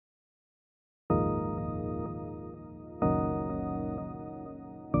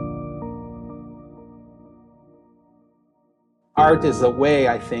Art is a way,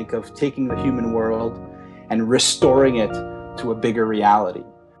 I think, of taking the human world and restoring it to a bigger reality.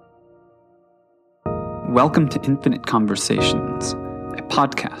 Welcome to Infinite Conversations, a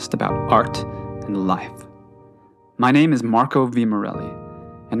podcast about art and life. My name is Marco V. Morelli,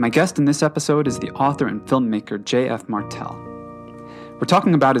 and my guest in this episode is the author and filmmaker J.F. Martel. We're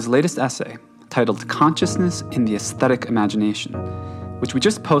talking about his latest essay, titled Consciousness in the Aesthetic Imagination, which we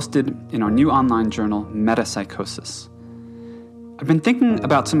just posted in our new online journal, Metapsychosis. I've been thinking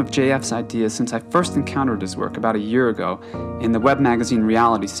about some of JF's ideas since I first encountered his work about a year ago in the web magazine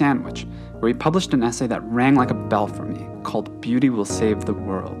Reality Sandwich, where he published an essay that rang like a bell for me, called Beauty Will Save the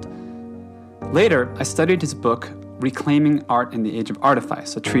World. Later, I studied his book, Reclaiming Art in the Age of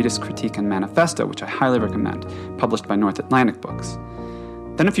Artifice, a treatise, critique, and manifesto, which I highly recommend, published by North Atlantic Books.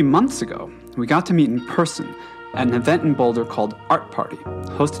 Then a few months ago, we got to meet in person at an event in Boulder called Art Party,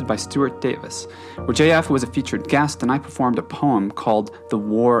 hosted by Stuart Davis, where JF was a featured guest and I performed a poem called The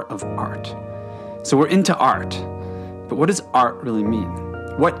War of Art. So we're into art, but what does art really mean?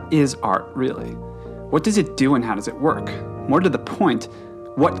 What is art really? What does it do and how does it work? More to the point,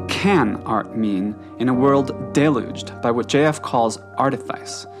 what can art mean in a world deluged by what JF calls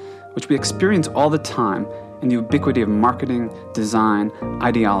artifice, which we experience all the time in the ubiquity of marketing, design,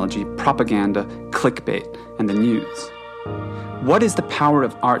 ideology, propaganda, clickbait, and the news? What is the power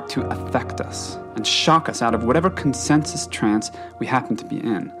of art to affect us and shock us out of whatever consensus trance we happen to be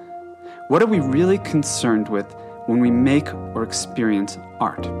in? What are we really concerned with when we make or experience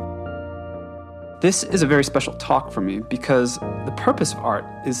art? This is a very special talk for me because the purpose of art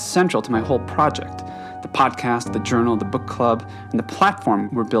is central to my whole project, the podcast, the journal, the book club, and the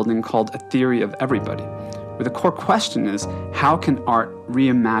platform we're building called A Theory of Everybody, where the core question is, how can art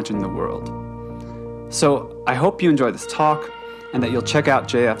reimagine the world? So I hope you enjoy this talk and that you'll check out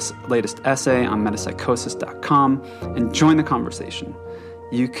JF's latest essay on metapsychosis.com and join the conversation.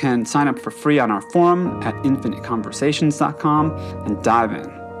 You can sign up for free on our forum at infiniteconversations.com and dive in.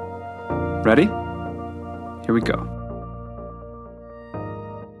 Ready? Here we go.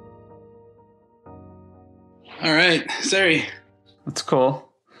 All right, Sari. That's cool.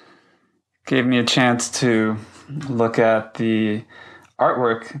 Gave me a chance to look at the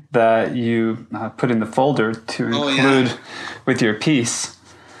artwork that you put in the folder to include with your piece.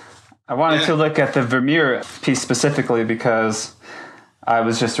 I wanted to look at the Vermeer piece specifically because I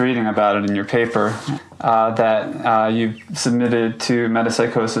was just reading about it in your paper that you submitted to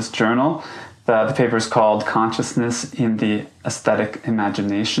Metapsychosis Journal. The paper is called Consciousness in the Aesthetic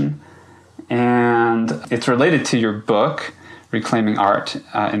Imagination, and it's related to your book, Reclaiming Art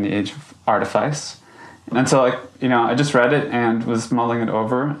in the Age of Artifice. And so, I just read it and was mulling it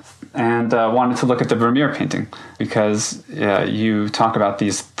over and wanted to look at the Vermeer painting because you talk about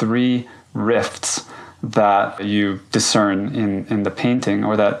these three rifts that you discern in the painting,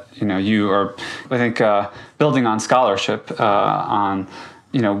 or that, you are, I think, building on scholarship on,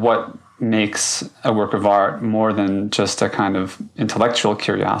 what makes a work of art more than just a kind of intellectual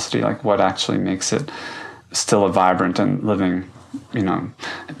curiosity, like what actually makes it still a vibrant and living,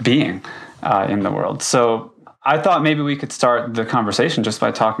 being in the world. So I thought maybe we could start the conversation just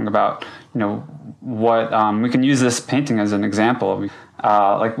by talking about, what we can use this painting as an example.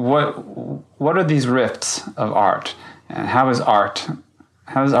 What are these rifts of art, and how is art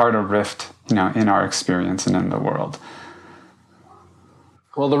a rift, in our experience and in the world?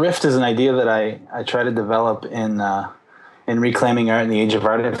 Well, the rift is an idea that I try to develop in Reclaiming Art in the Age of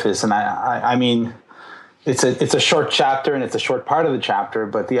Artifice, and I mean, it's a short chapter and it's a short part of the chapter,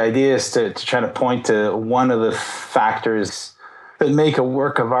 but the idea is to try to point to one of the factors that make a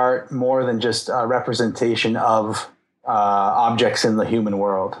work of art more than just a representation of objects in the human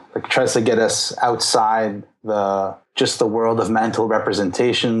world. It tries to get us outside just the world of mental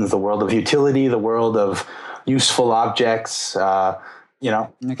representations, the world of utility, the world of useful objects,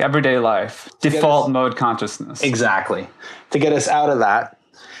 like everyday life, default mode consciousness. Exactly. To get us out of that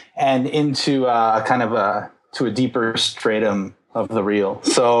and into to a deeper stratum of the real.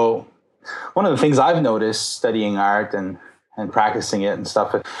 So one of the things I've noticed studying art and practicing it and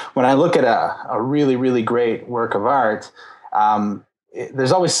stuff, when I look at a really, really great work of art,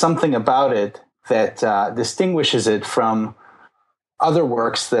 there's always something about it that distinguishes it from other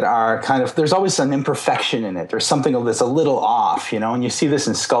works that are there's always an imperfection in it or something that's a little off, and you see this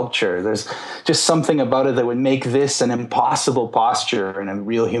in sculpture. There's just something about it that would make this an impossible posture in a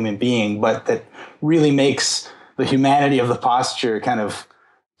real human being, but that really makes the humanity of the posture kind of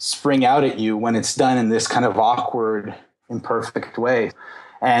spring out at you when it's done in this kind of awkward, imperfect way.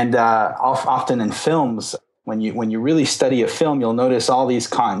 And often in films, when you really study a film, you'll notice all these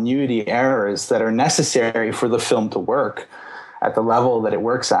continuity errors that are necessary for the film to work. at the level that it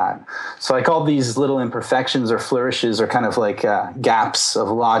works at. So like all these little imperfections or flourishes are kind of like gaps of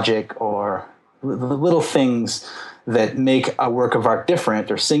logic or little things that make a work of art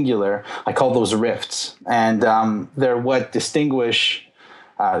different or singular. I call those rifts. And they're what distinguish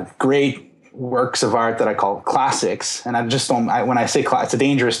great works of art that I call classics. And I just don't, when I say it's a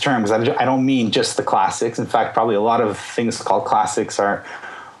dangerous term because I don't mean just the classics. In fact, probably a lot of things called classics are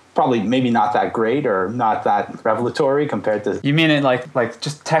probably maybe not that great or not that revelatory compared to... You mean it like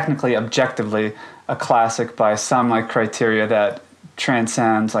just technically, objectively, a classic by some like criteria that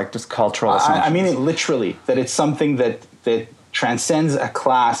transcends like just cultural assumptions? I mean it literally, that it's something that transcends a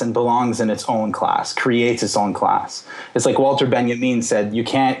class and belongs in its own class, creates its own class. It's like Walter Benjamin said, you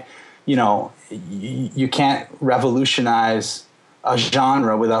can't revolutionize a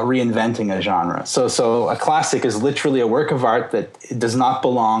genre without reinventing a genre. So a classic is literally a work of art that does not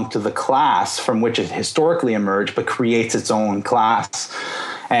belong to the class from which it historically emerged, but creates its own class.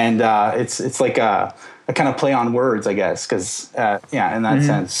 And it's like a kind of play on words, I guess, because in that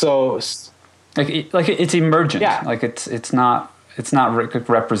sense. So like it's emergent. Yeah. Like it's not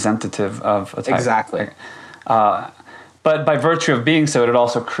representative of a type. Exactly. But by virtue of being so, it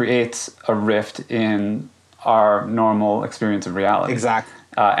also creates a rift in our normal experience of reality. Exactly.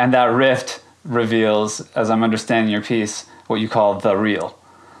 And that rift reveals, as I'm understanding your piece, what you call the real.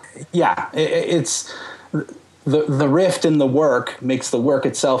 Yeah, it's the rift in the work makes the work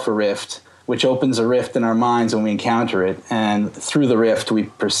itself a rift, which opens a rift in our minds when we encounter it. And through the rift, we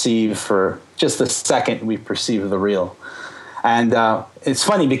perceive for just a second, we perceive the real. And it's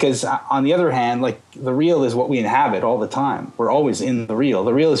funny because on the other hand, like the real is what we inhabit all the time. We're always in the real.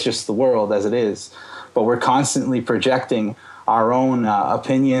 The real is just the world as it is, but we're constantly projecting our own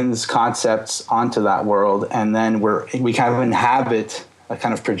opinions, concepts onto that world. And then we kind of inhabit a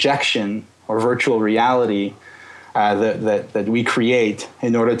kind of projection or virtual reality that we create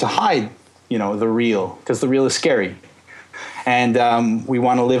in order to hide, the real, because the real is scary. And we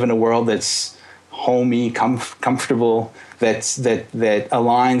want to live in a world that's homey, comfortable, that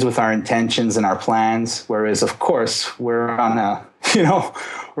aligns with our intentions and our plans. Whereas, of course, we're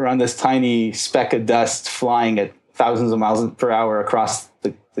on this tiny speck of dust flying at thousands of miles per hour across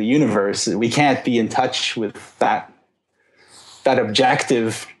the universe. We can't be in touch with that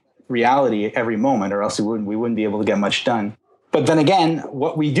objective reality every moment, or else we wouldn't be able to get much done. But then again,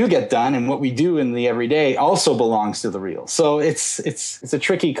 what we do get done and what we do in the everyday also belongs to the real. So it's a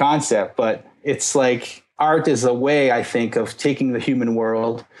tricky concept, but it's like art is a way, I think, of taking the human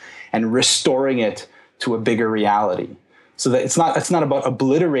world and restoring it to a bigger reality. So that it's not about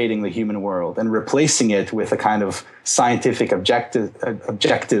obliterating the human world and replacing it with a kind of scientific objective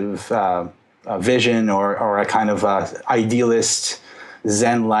vision or a kind of idealist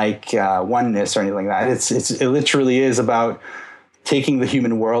Zen-like oneness or anything like that. It literally is about taking the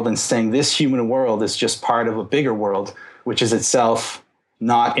human world and saying this human world is just part of a bigger world, which is itself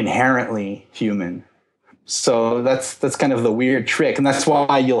not inherently human. So that's kind of the weird trick, and that's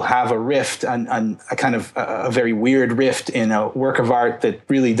why you'll have a rift, a kind of a very weird rift in a work of art that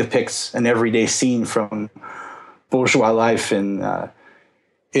really depicts an everyday scene from bourgeois life in the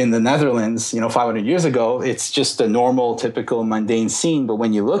Netherlands, 500 years ago. It's just a normal, typical, mundane scene. But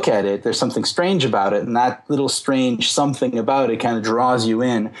when you look at it, there's something strange about it. And that little strange something about it kind of draws you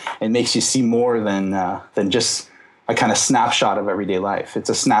in and makes you see more than just a kind of snapshot of everyday life. It's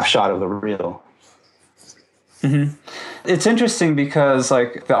a snapshot of the real. Mm-hmm. It's interesting because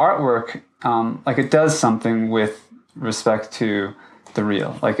like the artwork, it does something with respect to the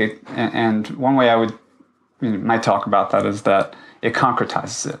real. And one way I might talk about that is that it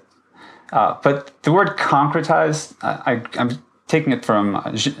concretizes it. But the word concretize, I'm taking it from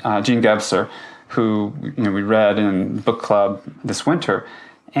Jean Gebser, who we read in book club this winter.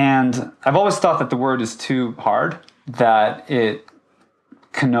 And I've always thought that the word is too hard, that it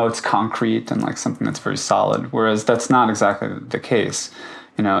connotes concrete and like something that's very solid, whereas that's not exactly the case.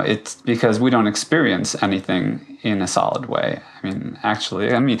 It's because we don't experience anything in a solid way.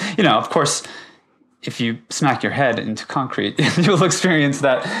 Of course, if you smack your head into concrete, you'll experience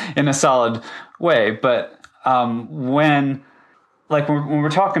that in a solid way. But when we're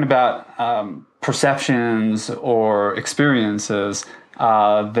talking about perceptions or experiences,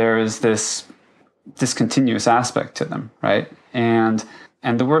 there is this discontinuous aspect to them, right? And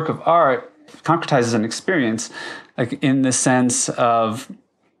the work of art concretizes an experience, like in the sense of,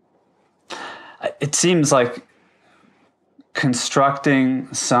 it seems like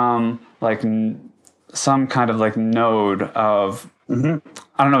constructing some kind of like node of, I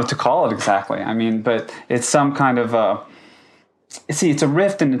don't know what to call it exactly. But it's some kind of see, it's a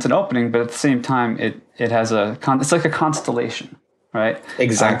rift and it's an opening, but at the same time, it has it's like a constellation, right?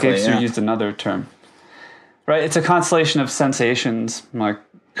 Exactly. Gigster used another term, right? It's a constellation of sensations like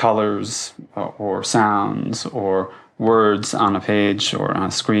colors or sounds or words on a page or on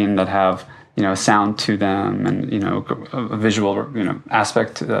a screen that have, a sound to them and, a visual,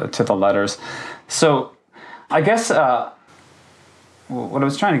 aspect to the letters. So I guess what I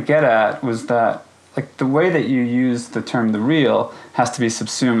was trying to get at was that, like, the way that you use the term the real has to be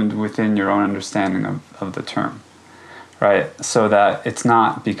subsumed within your own understanding of the term, right? So that it's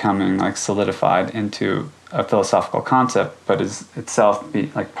not becoming like solidified into a philosophical concept, but is itself be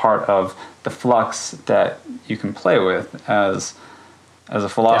like part of the flux that you can play with as a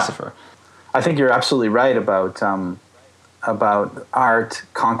philosopher. Yeah. I think you're absolutely right about art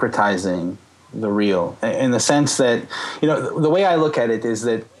concretizing the real, in the sense that, the way I look at it is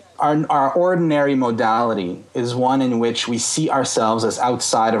that our ordinary modality is one in which we see ourselves as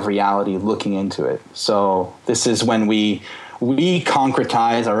outside of reality looking into it. So this is when we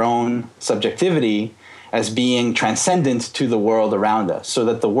concretize our own subjectivity as being transcendent to the world around us, so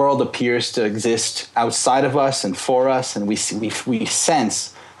that the world appears to exist outside of us and for us, and we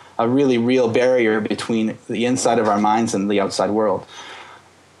sense a really real barrier between the inside of our minds and the outside world.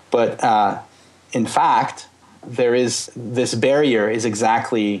 But in fact, there is this barrier is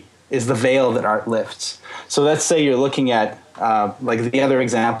the veil that art lifts. So let's say you're looking at, like the other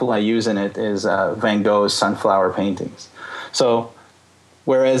example I use in it is Van Gogh's sunflower paintings. So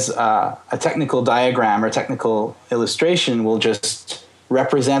whereas a technical diagram or technical illustration will just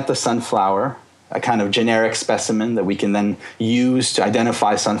represent the sunflower, a kind of generic specimen that we can then use to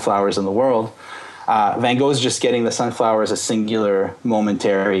identify sunflowers in the world, Van Gogh is just getting the sunflower as a singular,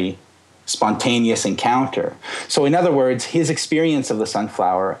 momentary, spontaneous encounter. So in other words, his experience of the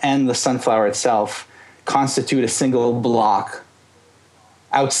sunflower and the sunflower itself constitute a single block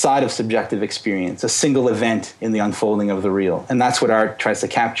outside of subjective experience, a single event in the unfolding of the real. And that's what art tries to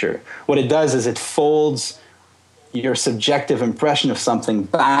capture. What it does is it folds your subjective impression of something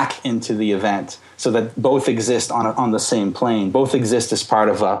back into the event, so that both exist on the same plane. Both exist as part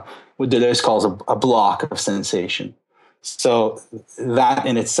of what Deleuze calls a block of sensation. So that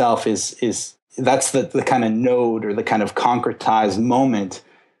in itself that's the kind of node or the kind of concretized moment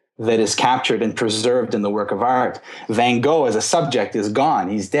that is captured and preserved in the work of art. Van Gogh as a subject is gone,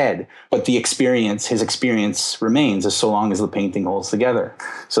 he's dead, but his experience remains as so long as the painting holds together.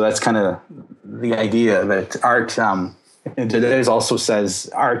 So that's kind of the idea that art, Deleuze also says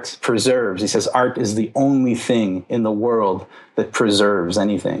art preserves. He says art is the only thing in the world that preserves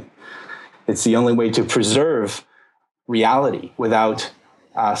anything. It's the only way to preserve reality without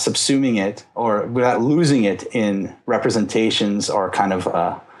subsuming it or without losing it in representations or kind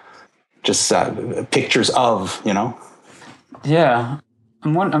of just pictures of, Yeah.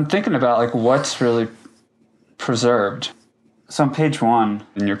 I'm thinking about like what's really preserved. So on page 1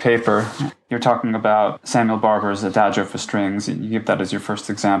 in your paper, you're talking about Samuel Barber's Adagio for Strings. You give that as your first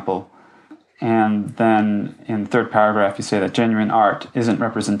example. And then in the third paragraph, you say that genuine art isn't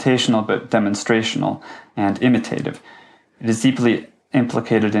representational, but demonstrational and imitative. It is deeply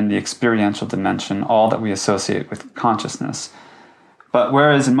implicated in the experiential dimension, all that we associate with consciousness. But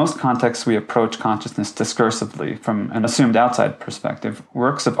whereas in most contexts we approach consciousness discursively from an assumed outside perspective,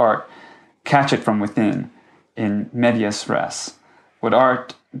 works of art catch it from within, in medias res. What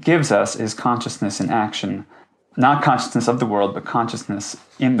art gives us is consciousness in action, not consciousness of the world, but consciousness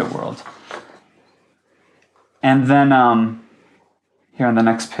in the world. And then here on the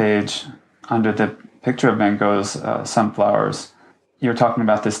next page, under the picture of Van Gogh's sunflowers, you're talking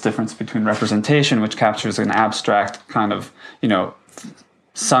about this difference between representation, which captures an abstract kind of,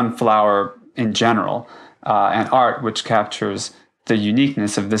 sunflower in general, and art, which captures the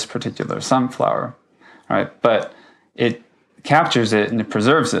uniqueness of this particular sunflower, right? But it captures it and it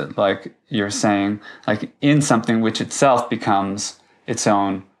preserves it, like you're saying, like in something which itself becomes its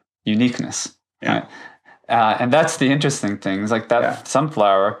own uniqueness. Yeah. Right? And that's the interesting thing. Is like that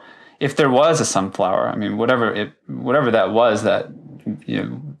sunflower. If there was a sunflower, I mean, whatever that was that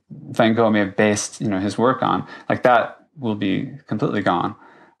Van Gogh may have based his work on, like that will be completely gone,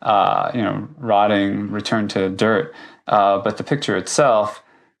 rotting, returned to dirt. But the picture itself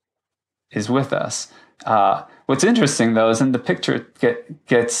is with us. What's interesting though is in the picture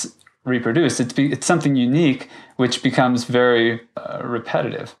gets reproduced. It's something unique, which becomes very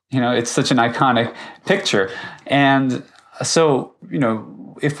repetitive. It's such an iconic picture, and so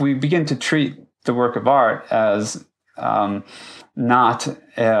if we begin to treat the work of art as not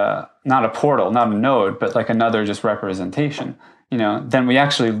a portal, not a node, but like another just representation, then we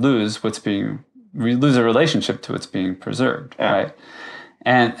actually lose what's being we lose a relationship to what's being preserved, right?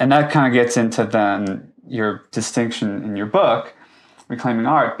 And that kind of gets into then your distinction in your book, Reclaiming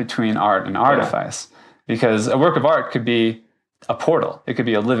Art, between art and artifice, because a work of art could be a portal, it could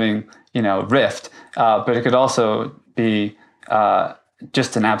be a living, rift, but it could also be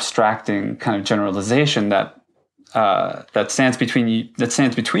just an abstracting kind of generalization that stands between you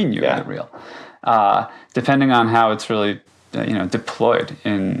and the real, depending on how it's really deployed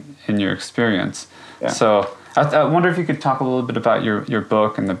in your experience. So I wonder if you could talk a little bit about your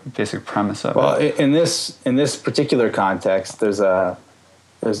book and the basic premise of it. Well, in this particular context, there's a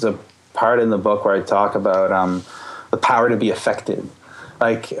part in the book where I talk about the power to be affected.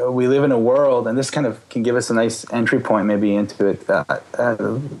 Like, we live in a world, and this kind of can give us a nice entry point maybe into it.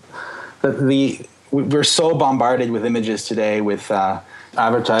 We're so bombarded with images today, with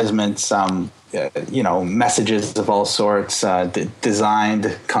advertisements, messages of all sorts,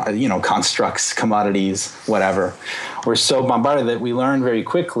 designed, constructs, commodities, whatever. We're so bombarded that we learn very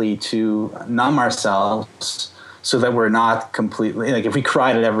quickly to numb ourselves so that we're not completely, like, if we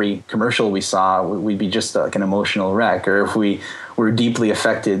cried at every commercial we saw, we'd be just like an emotional wreck. Or if we were deeply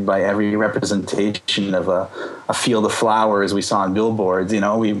affected by every representation of a field of flowers we saw on billboards,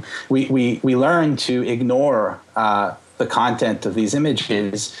 we learn to ignore the content of these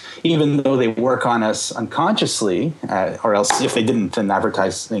images, even though they work on us unconsciously, or else if they didn't, then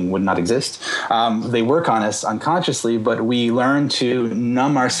advertising would not exist. They work on us unconsciously, but we learn to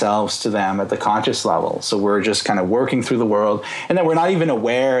numb ourselves to them at the conscious level. So we're just kind of working through the world, and then we're not even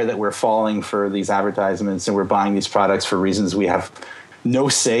aware that we're falling for these advertisements and we're buying these products for reasons we have no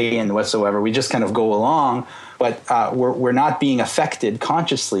say in whatsoever. We just kind of go along. But we're not being affected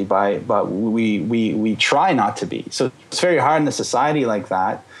consciously but we try not to be. So it's very hard in a society like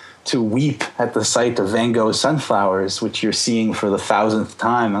that to weep at the sight of Van Gogh's sunflowers, which you're seeing for the 1,000th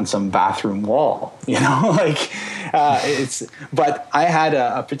time on some bathroom wall. But I had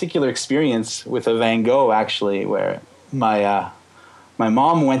a particular experience with a Van Gogh, actually, where my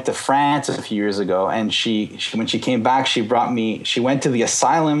mom went to France a few years ago, and she when she came back, she went to the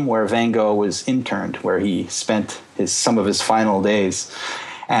asylum where Van Gogh was interned, where he spent some of his final days.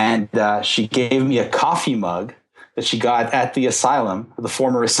 And she gave me a coffee mug that she got at the asylum, the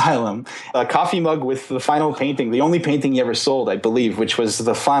former asylum, a coffee mug with the final painting, the only painting he ever sold, I believe, which was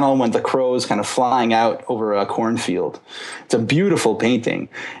the final one, the crows kind of flying out over a cornfield. It's a beautiful painting.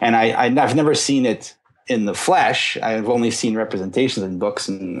 And I've never seen it in the flesh. I've only seen representations in books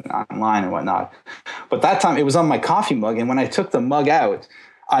and online and whatnot. But that time it was on my coffee mug. And when I took the mug out,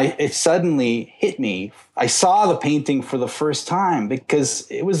 it suddenly hit me. I saw the painting for the first time, because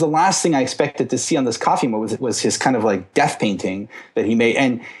it was the last thing I expected to see on this coffee mug was his kind of like death painting that he made.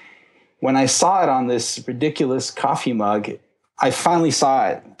 And when I saw it on this ridiculous coffee mug, I finally saw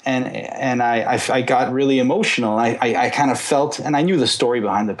it, and I got really emotional. I kind of felt, and I knew the story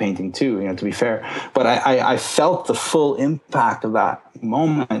behind the painting too, to be fair, but I felt the full impact of that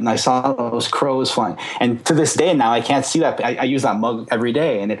moment, and I saw those crows flying. And to this day now, I can't see that. I use that mug every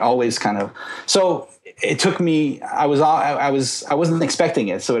day, and it always kind of, so it took me, I wasn't expecting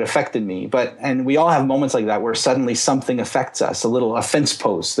it, so it affected me. And we all have moments like that where suddenly something affects us, a fence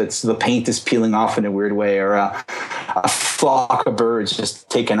post the paint is peeling off in a weird way, or a flock of birds just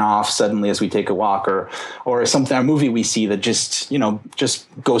taken off suddenly as we take a walk, or something, a movie we see that just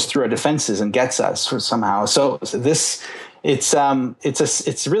goes through our defenses and gets us somehow. So this,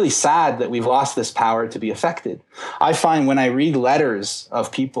 it's really sad that we've lost this power to be affected. I find when I read letters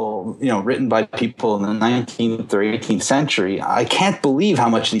of people, written by people in the 19th or 18th century, I can't believe how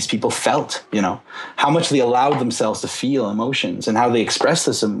much these people felt, how much they allowed themselves to feel emotions and how they expressed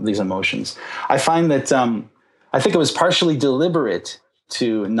these emotions. I find that, I think it was partially deliberate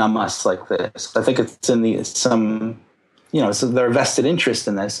to numb us like this. I think it's in so their vested interest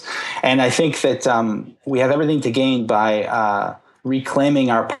in this. And I think that we have everything to gain by reclaiming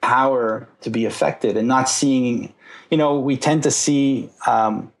our power to be affected and not seeing, we tend to see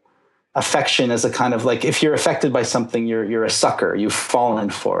affection as a kind of like, if you're affected by something, you're a sucker, you've fallen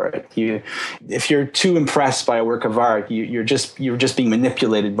for it. If you're too impressed by a work of art, you're just being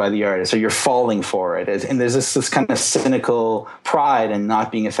manipulated by the artist, or you're falling for it. And there's this kind of cynical pride in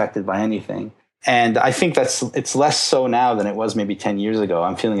not being affected by anything. And I think it's less so now than it was maybe 10 years ago.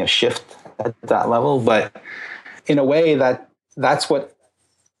 I'm feeling a shift at that level, but in a way that's what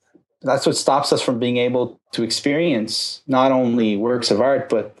stops us from being able to experience not only works of art,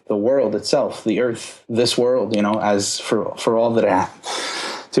 but the world itself, the earth, this world, as for all that it has.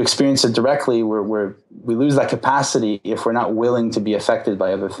 To experience it directly, we lose that capacity if we're not willing to be affected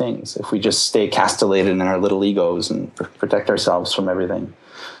by other things, if we just stay castellated in our little egos and protect ourselves from everything.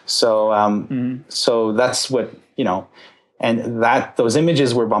 So, so that's what, and that those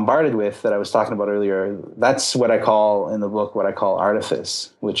images we're bombarded with that I was talking about earlier, that's what I call in the book, what I call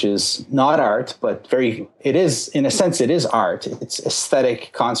artifice, which is not art, but it is, in a sense, it is art. It's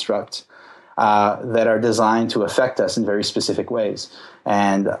aesthetic construct that are designed to affect us in very specific ways.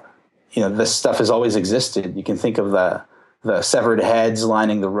 And, this stuff has always existed. You can think of the severed heads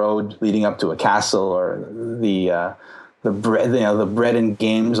lining the road leading up to a castle, or the bread and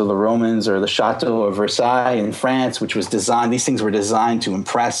games of the Romans, or the Chateau of Versailles in France, which was designed. These things were designed to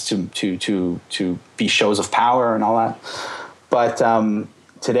impress, to be shows of power and all that. But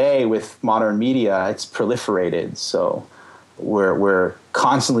today, with modern media, it's proliferated. So we're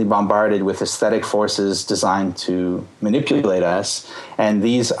constantly bombarded with aesthetic forces designed to manipulate us, and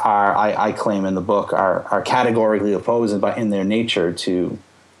these are, I claim in the book, are categorically opposed in their nature to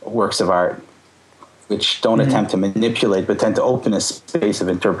works of art, which don't attempt to manipulate, but tend to open a space of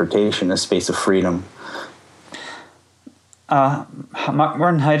interpretation, a space of freedom.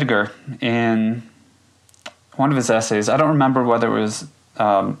 Martin Heidegger, in one of his essays, I don't remember whether it was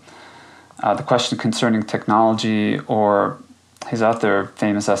the question concerning technology or his other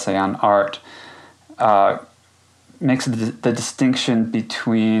famous essay on art, makes the distinction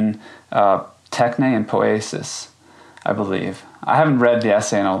between techne and poiesis, I believe. I haven't read the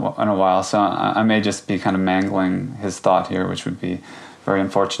essay in a while, so I may just be kind of mangling his thought here, which would be very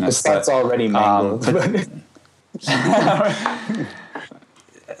unfortunate. That's already mangled.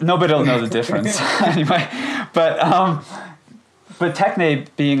 Nobody will know the difference anyway. But techne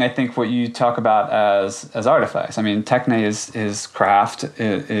being, I think, what you talk about as artifice. I mean, techne is craft.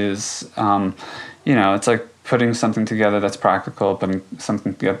 It is it's like putting something together that's practical, putting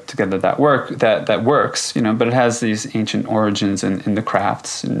something together that works, but it has these ancient origins in the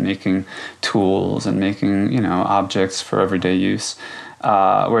crafts and making tools and making, objects for everyday use.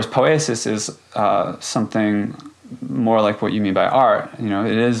 Whereas poiesis is something more like what you mean by art.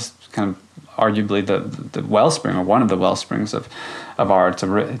 It is kind of arguably the wellspring, or one of the wellsprings of art.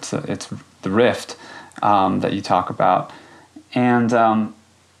 It's the rift that you talk about. And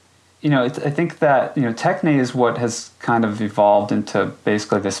I think that techne is what has kind of evolved into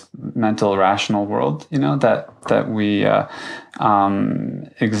basically this mental rational world, that we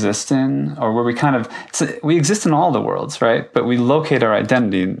exist in, or where we exist in all the worlds, right? But we locate our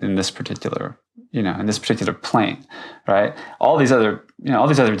identity in this particular, in this particular plane, right? All these other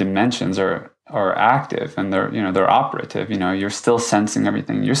dimensions are active, and they're operative. You're still sensing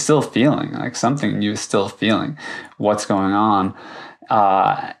everything. You're still feeling like something. You're still feeling what's going on.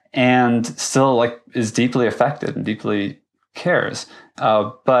 And still is deeply affected and deeply cares.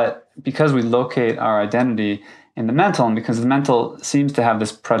 But because we locate our identity in the mental, and because the mental seems to have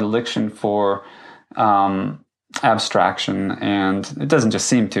this predilection for abstraction, and it doesn't just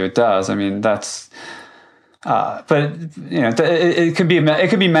seem to, it does. I mean, that's, but it could be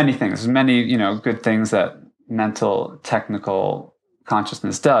many things, many, good things that mental technical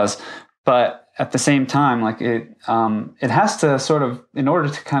consciousness does. But at the same time, it has to sort of, in order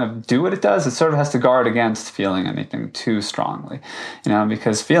to kind of do what it does, it sort of has to guard against feeling anything too strongly,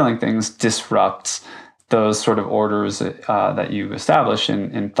 because feeling things disrupts those sort of orders that you establish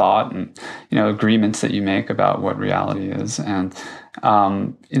in thought, and agreements that you make about what reality is. And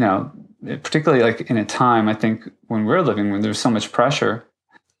particularly in a time, I think, when we're living, when there's so much pressure,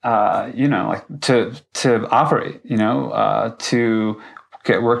 to operate, to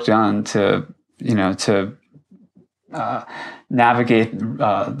get work done, to navigate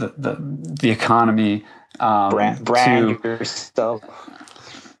the economy, brand yourself.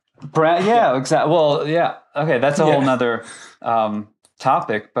 Yeah, exactly. Well, yeah. Okay, that's a whole nother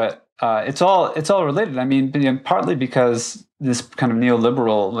topic, but it's all related. I mean, partly because this kind of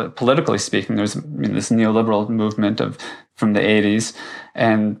neoliberal, politically speaking, there's this neoliberal movement from the 80s,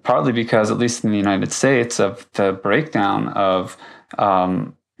 and partly because, at least in the United States, of the breakdown of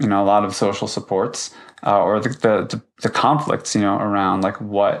a lot of social supports, or the conflicts, around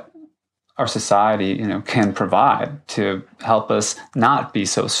what our society, can provide to help us not be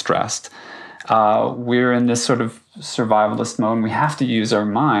so stressed. We're in this sort of survivalist mode, and we have to use our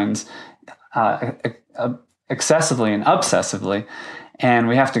minds excessively and obsessively, and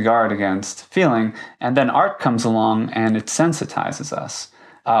we have to guard against feeling. And then art comes along and it sensitizes us.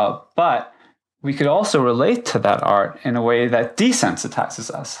 But we could also relate to that art in a way that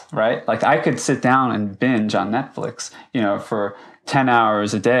desensitizes us, right? I could sit down and binge on Netflix, for 10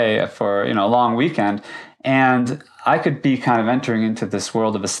 hours a day for, a long weekend, and I could be kind of entering into this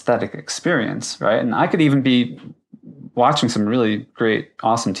world of aesthetic experience, right? And I could even be watching some really great,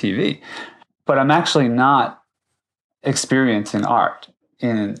 awesome TV, but I'm actually not experiencing art,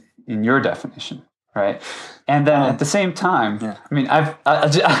 in your definition, right? And then at the same time, Yeah. I mean,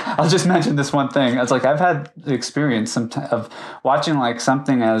 I'll just mention this one thing. It's like I've had the experience of watching like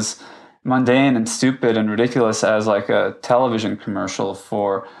something as mundane and stupid and ridiculous as like a television commercial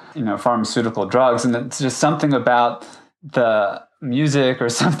for, you know, pharmaceutical drugs, and it's just something about the music or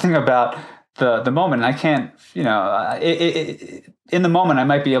something about the moment. And I can't, you know, in the moment I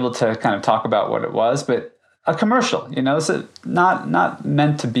might be able to kind of talk about what it was, but a commercial, you know, it's not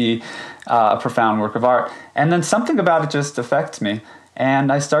meant to be a profound work of art. And then something about it just affects me,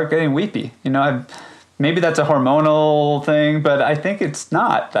 and I start getting weepy. You know, maybe that's a hormonal thing, but I think it's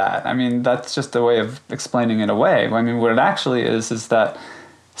not that. I mean, that's just a way of explaining it away. I mean, what it actually is that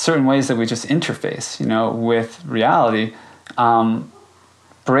certain ways that we just interface, you know, with reality,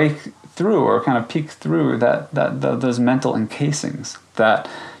 break through or kind of peek through those mental encasings that,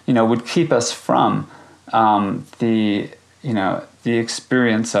 you know, would keep us from the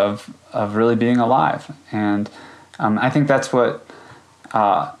experience of really being alive. And I think that's what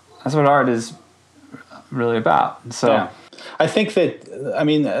art is really about. So yeah. I think that, I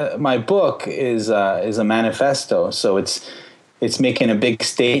mean, my book is a manifesto, so it's making a big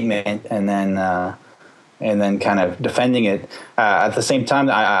statement and then kind of defending it. At the same time,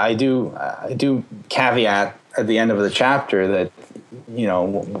 I do caveat at the end of the chapter that, you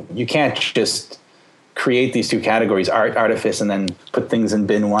know, you can't just create these two categories, art, artifice, and then put things in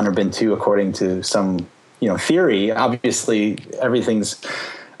bin 1 or bin 2 according to some, you know, theory. Obviously, everything's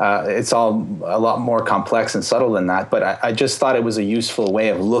it's all a lot more complex and subtle than that. But I just thought it was a useful way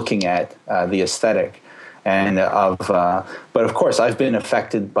of looking at the aesthetic. And but of course, I've been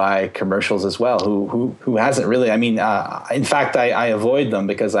affected by commercials as well. Who hasn't really? I mean, in fact, I avoid them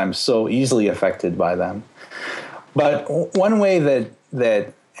because I'm so easily affected by them. But one way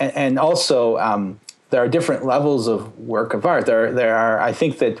that and also there are different levels of work of art. There are. I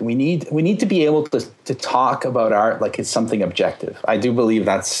think that we need to be able to talk about art like it's something objective. I do believe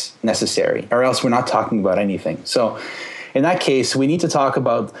that's necessary, or else we're not talking about anything. So, in that case, we need to talk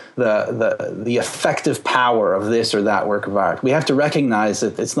about the effective power of this or that work of art. We have to recognize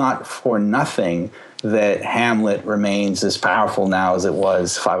that it's not for nothing that Hamlet remains as powerful now as it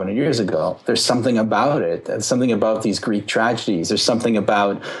was 500 years ago. There's something about it. There's something about these Greek tragedies. There's something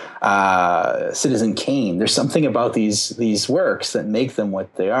about Citizen Kane. There's something about these works that make them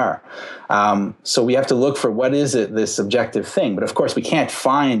what they are. So we have to look for what is it, this objective thing. But of course, we can't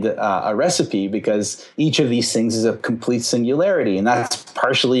find a recipe because each of these things is a complete singularity. And that's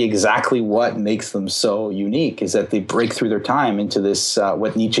partially exactly what makes them so unique, is that they break through their time into this,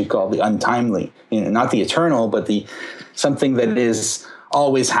 what Nietzsche called the untimely. You know, not the eternal, but the something that is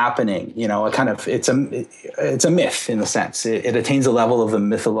always happening. You know, a kind of it's a myth in a sense. It attains a level of the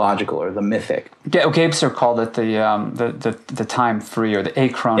mythological or the mythic. Gebser called it the time free or the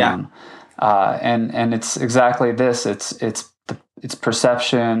achronon, and it's exactly this. It's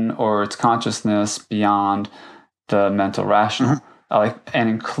perception or it's consciousness beyond the mental rational, and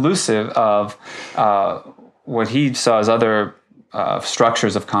inclusive of what he saw as other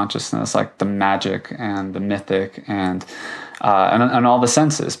structures of consciousness, like the magic and the mythic and all the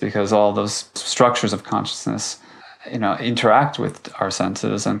senses, because all those structures of consciousness, you know, interact with our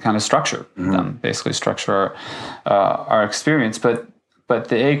senses and kind of structure them, basically structure our experience. But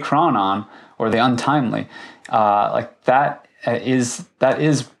the achronon or the untimely, like that is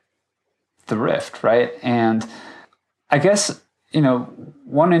the rift, right? And I guess, you know,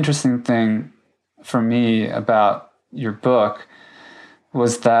 one interesting thing for me about your book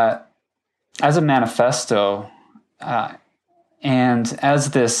was that as a manifesto and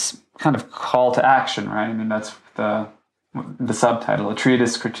as this kind of call to action, right? I mean, that's the subtitle, A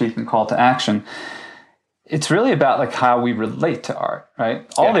Treatise, Critique, and Call to Action. It's really about like how we relate to art, right?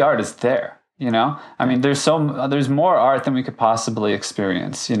 All the art is there, you know? I mean, there's more art than we could possibly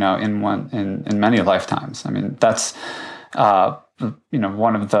experience, you know, in many lifetimes. I mean, that's you know,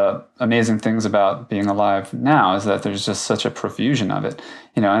 one of the amazing things about being alive now is that there's just such a profusion of it,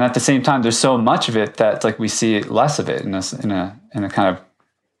 you know, and at the same time, there's so much of it that like we see less of it in a kind of,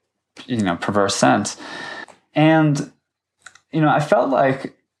 you know, perverse sense. And, you know, I felt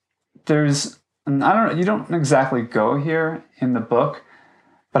like you don't exactly go here in the book,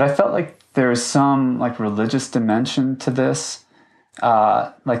 but I felt like there's some like religious dimension to this.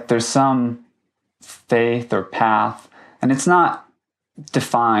 Like there's some faith or path, and it's not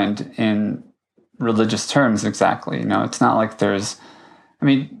defined in religious terms exactly. You know, it's not like I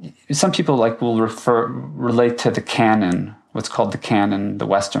mean, some people like will relate to the canon what's called the canon, the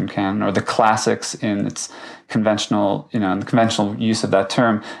Western canon, or the classics in its conventional, in the conventional use of that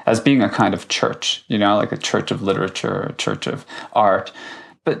term, as being a kind of church, like a church of literature, a church of art.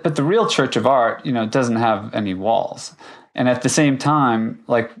 But the real church of art, doesn't have any walls. And at the same time,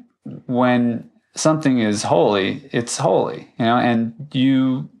 like when something is holy, it's holy, and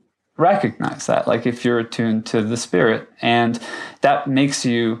you recognize that, like if you're attuned to the spirit, and that makes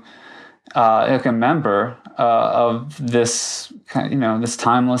you like a member of this kind, this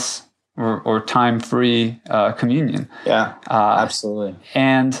timeless or time-free communion. Yeah, absolutely.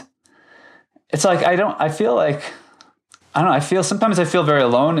 And it's like sometimes I feel very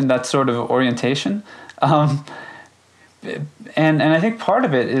alone in that sort of orientation, and I think part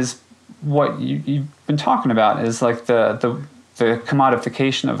of it is what you've been talking about, is like the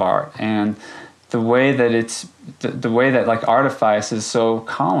commodification of art, and the way that like artifice has so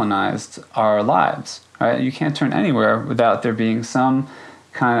colonized our lives, right? You can't turn anywhere without there being some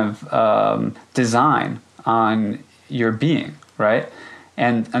kind of design on your being, right?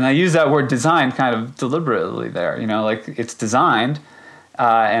 And I use that word design kind of deliberately there, like it's designed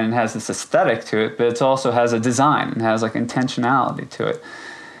and it has this aesthetic to it, but it also has a design and has like intentionality to it.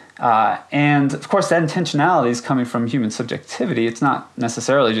 And of course, that intentionality is coming from human subjectivity. It's not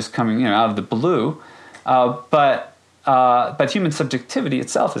necessarily just coming, out of the blue, but human subjectivity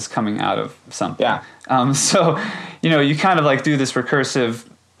itself is coming out of something. Yeah. So, you kind of like do this recursive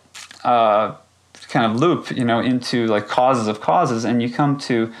kind of loop, into like causes of causes, and you come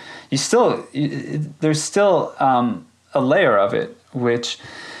to, there's still a layer of it which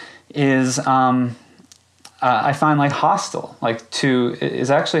is. I find like hostile, is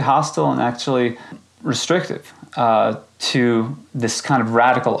actually hostile and actually restrictive to this kind of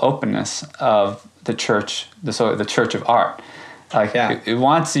radical openness of the church, the church of art. Like it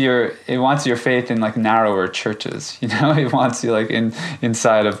wants your faith in like narrower churches, It wants you like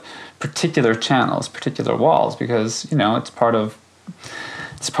inside of particular channels, particular walls, because it's part of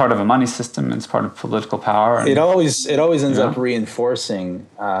a money system, and it's part of political power. And, it always ends up reinforcing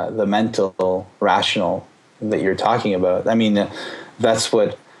the mental, rational that you're talking about. I mean, that's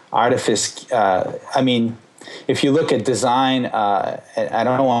what artifice. If you look at design, I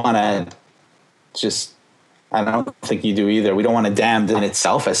don't think you do either. We don't want to damn in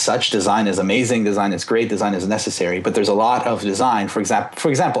itself as such. Design is amazing. Design is great. Design is necessary. But there's a lot of design. For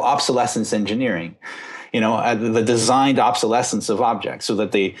example, obsolescence engineering. The designed obsolescence of objects, so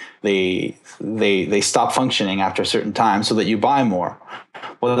that they stop functioning after a certain time, so that you buy more.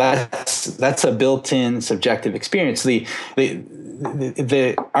 Well, that's a built-in subjective experience. The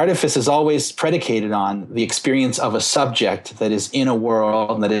artifice is always predicated on the experience of a subject that is in a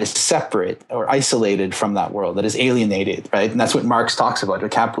world that is separate or isolated from that world, that is alienated, right? And that's what Marx talks about,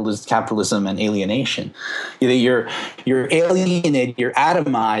 capitalism and alienation. You're alienated, you're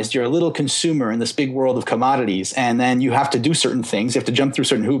atomized, you're a little consumer in this big world of commodities, and then you have to do certain things. You have to jump through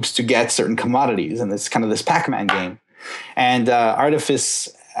certain hoops to get certain commodities, and it's kind of this Pac-Man game. And artifice,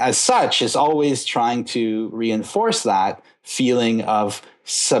 as such, is always trying to reinforce that feeling of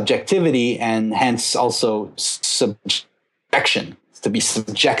subjectivity, and hence also subjection, to be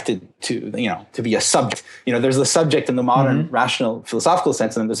subjected to, to be a subject. There's the subject in the modern rational philosophical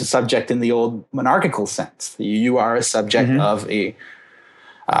sense, and then there's a subject in the old monarchical sense. You are a subject of a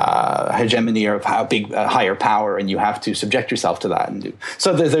hegemony or of higher power, and you have to subject yourself to that.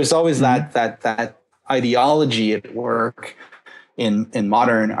 So there's always that ideology at work in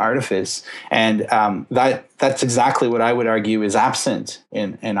modern artifice, and that's exactly what I would argue is absent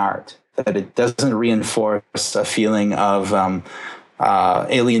in art. That it doesn't reinforce a feeling of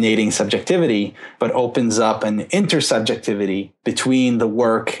alienating subjectivity, but opens up an intersubjectivity between the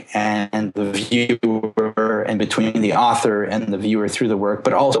work and the viewer, and between the author and the viewer through the work,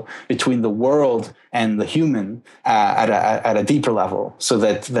 but also between the world and the human at a deeper level, so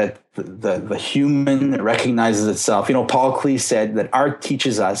that the human recognizes itself. Paul Klee said that art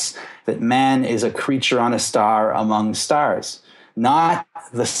teaches us that man is a creature on a star among stars, not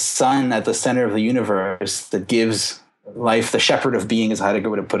the sun at the center of the universe that gives life, the shepherd of being, as Heidegger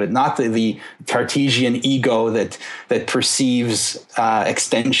would have put it, not the Cartesian ego that perceives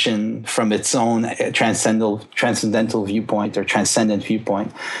extension from its own transcendental viewpoint or transcendent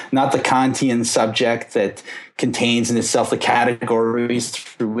viewpoint, not the Kantian subject that contains in itself the categories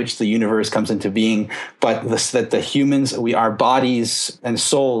through which the universe comes into being, but that the humans, we are bodies and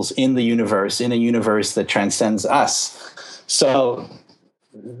souls in the universe, in a universe that transcends us. So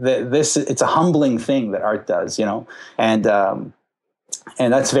it's a humbling thing that art does, and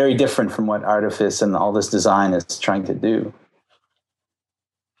that's very different from what artifice and all this design is trying to do.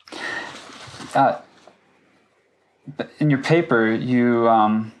 in your paper, you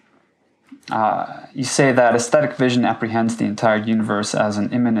say that aesthetic vision apprehends the entire universe as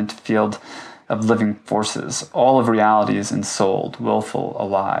an immanent field of living forces. All of reality is ensouled, willful,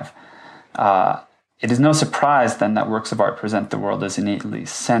 alive. It is no surprise then that works of art present the world as innately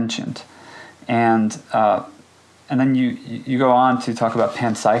sentient. And then you go on to talk about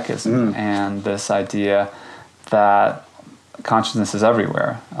panpsychism and this idea that consciousness is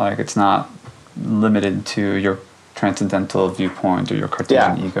everywhere. Like, it's not limited to your transcendental viewpoint or your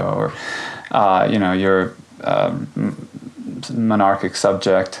Cartesian ego or your monarchic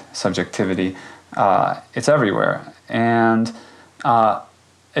subjectivity. It's everywhere, and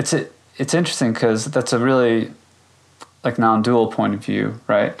it's interesting because that's a really like non-dual point of view,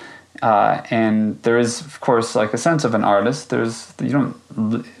 right? And there is, of course, like a sense of an artist. Just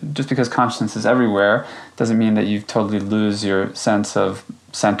because consciousness is everywhere doesn't mean that you totally lose your sense of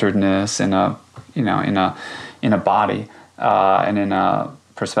centeredness in a body and in a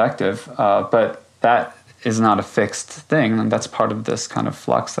perspective. But that is not a fixed thing, and that's part of this kind of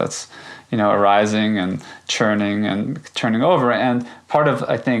flux that's arising and churning and turning over. And part of,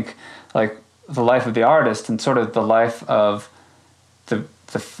 I think, like the life of the artist and sort of the life of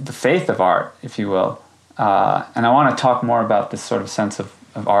the faith of art, if you will. And I want to talk more about this sort of sense of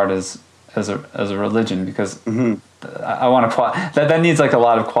art as a religion, because I want to that needs like a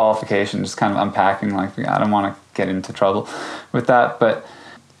lot of qualification, just kind of unpacking. Like, I don't want to get into trouble with that, but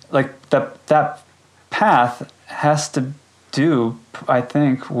like that path has to do, I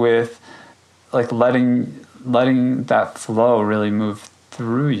think, with like letting that flow really move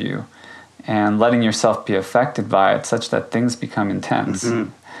through you and letting yourself be affected by it such that things become intense.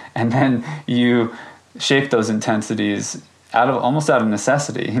 And then you shape those intensities almost out of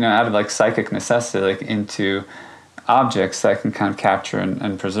necessity, out of like psychic necessity, like into objects that can kind of capture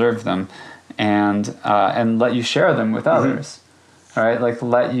and preserve them, and let you share them with others. All right, like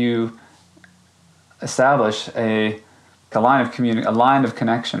let you establish a line of community, a line of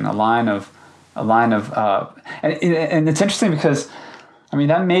connection, a line of, and it's interesting because, I mean,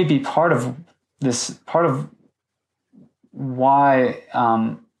 that may be part of why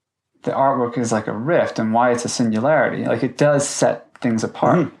the artwork is like a rift and why it's a singularity. Like, it does set things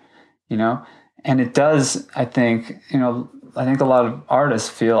apart, and it does, I think a lot of artists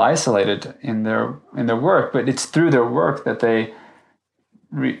feel isolated in their work, but it's through their work that they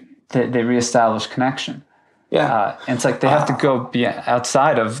reestablish connection. And it's like they have to go be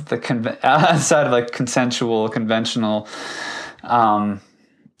outside of outside of like consensual, conventional,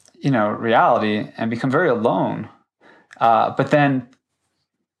 reality, and become very alone. But then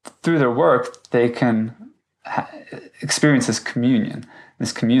through their work, they can experience this communion,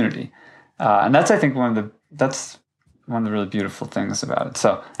 this community, and that's, I think, one of the really beautiful things about it.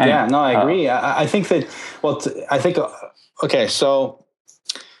 So anyway, I agree. I think that. Well, okay, so.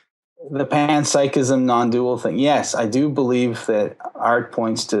 The panpsychism non-dual thing. Yes, I do believe that art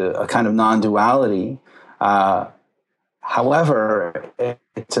points to a kind of non-duality. However,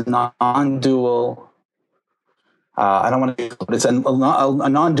 it's a non-dual. I don't want to, but it's a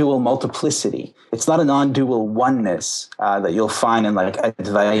non-dual multiplicity. It's not a non-dual oneness that you'll find in like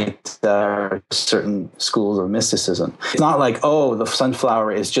Advaita or certain schools of mysticism. It's not like, oh, the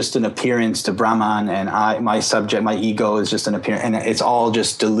sunflower is just an appearance to Brahman, and my ego is just an appearance, and it's all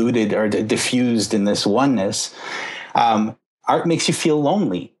just diluted or diffused in this oneness. Art makes you feel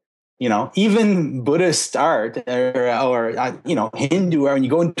lonely. Even Buddhist art or Hindu art, when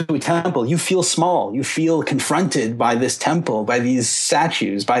you go into a temple, you feel small. You feel confronted by this temple, by these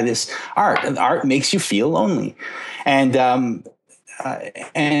statues, by this art. And art makes you feel lonely. And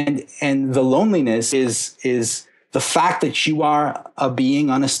the loneliness is the fact that you are a being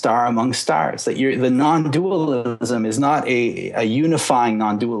on a star among stars, that the non-dualism is not a unifying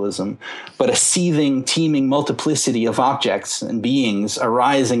non-dualism, but a seething, teeming multiplicity of objects and beings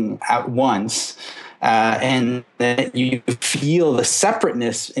arising at once, and that you feel the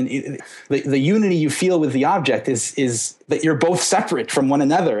separateness and the unity you feel with the object is that you're both separate from one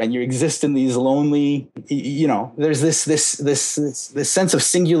another, and you exist in these lonely, there's this sense of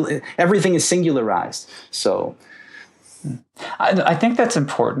singular, everything is singularized. So I think that's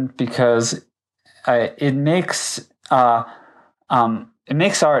important because it makes art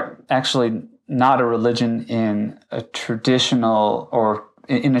actually not a religion in a traditional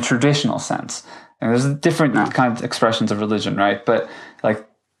sense. And there's different kinds of expressions of religion, right? But like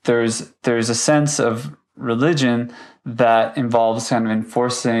there's a sense of religion that involves kind of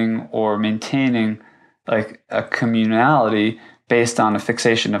enforcing or maintaining like a communality based on a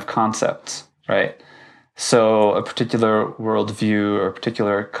fixation of concepts, right? So a particular worldview or a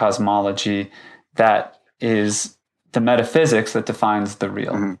particular cosmology that is the metaphysics that defines the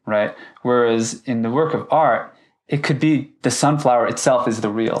real, right? Whereas in the work of art, it could be the sunflower itself is the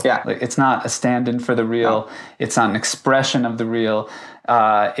real. Yeah. Like, it's not a stand-in for the real. No. It's not an expression of the real.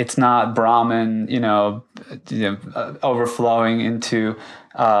 It's not Brahman, overflowing into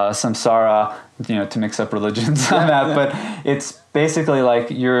samsara, to mix up religions on that. But it's basically like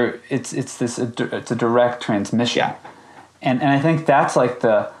it's a direct transmission. Yeah. And I think that's like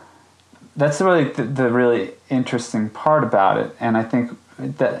that's really the really interesting part about it. And I think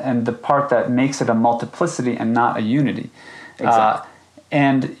and the part that makes it a multiplicity and not a unity. Exactly.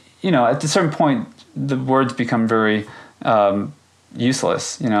 And at a certain point, the words become very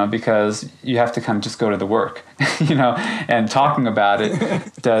useless, because you have to kind of just go to the work, and talking about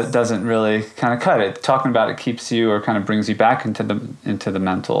it doesn't really kind of cut it. Talking about it keeps you, or kind of brings you back into the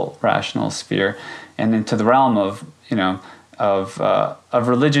mental, rational sphere, and into the realm of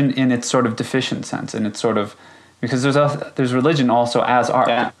religion in its sort of deficient sense, and it's sort of, because there's religion also as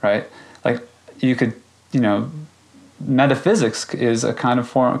art, right? Like you could, metaphysics is a kind of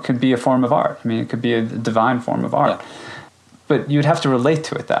form, could be a form of art. I mean, it could be a divine form of art, but you'd have to relate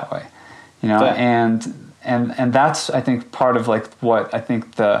to it that way, and that's, I think, part of like what I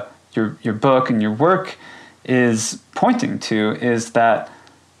think your book and your work is pointing to, is that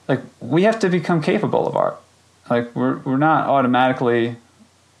like we have to become capable of art. Like we're not automatically,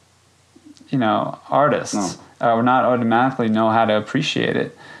 artists. No. We're not automatically know how to appreciate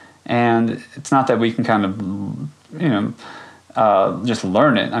it, and it's not that we can kind of, just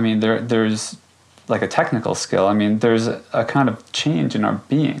learn it. I mean, there's like a technical skill. I mean, there's a kind of change in our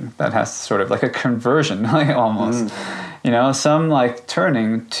being that has sort of like a conversion, like almost, some like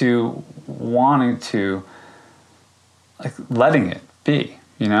turning to wanting to, like letting it be,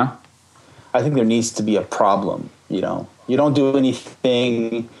 I think there needs to be a problem. You don't do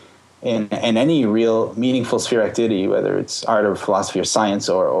anything in any real meaningful sphere activity, whether it's art or philosophy or science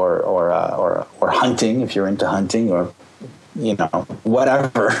or hunting, if you're into hunting, or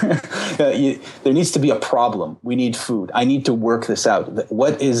whatever. There needs to be a problem. We need food. I need to work this out.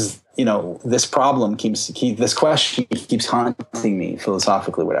 What is this problem this question keeps haunting me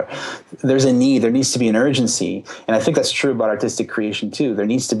philosophically, whatever. There's a need. There needs to be an urgency, and I think that's true about artistic creation too. There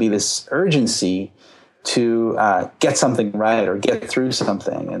needs to be this urgency to get something right or get through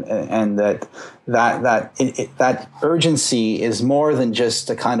something, and that urgency is more than just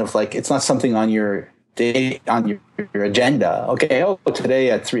a kind of like, it's not something on your day, on your agenda. Okay, today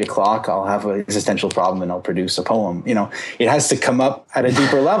at 3:00 I'll have an existential problem and I'll produce a poem. It has to come up at a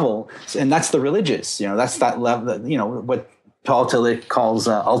deeper level, and that's the religious. That's that level. What Paul Tillich calls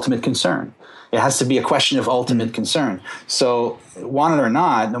ultimate concern. It has to be a question of ultimate concern. So, want it or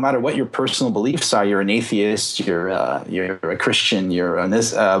not, no matter what your personal beliefs are, you're an atheist, you're a Christian, you're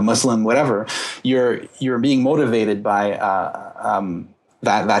a Muslim, whatever. You're being motivated by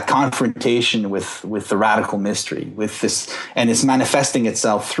that confrontation with the radical mystery, with this, and it's manifesting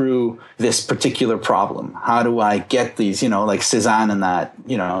itself through this particular problem. How do I get these? Like Cézanne and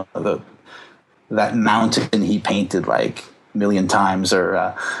that mountain he painted like million times,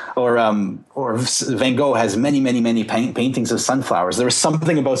 or Van Gogh has many paintings of sunflowers. There was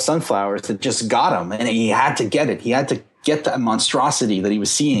something about sunflowers that just got him, and he had to get it. He had to get that monstrosity that he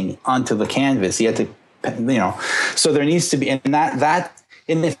was seeing onto the canvas. He had to, so there needs to be, and that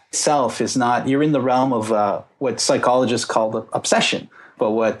in itself is not, you're in the realm of what psychologists call obsession,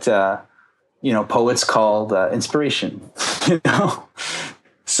 but what poets called inspiration.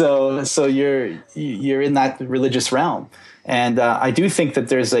 So you're in that religious realm. And I do think that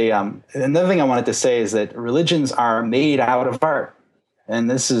there's another thing I wanted to say is that religions are made out of art. And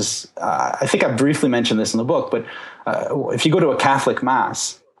this is, I think I briefly mentioned this in the book, but if you go to a Catholic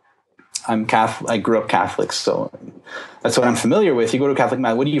mass, I'm Catholic, I grew up Catholic, so that's what I'm familiar with. You go to a Catholic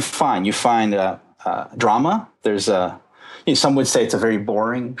mass, what do you find? You find drama. There's some would say it's a very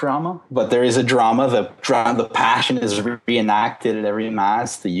boring drama, but there is a drama. The Passion is reenacted at every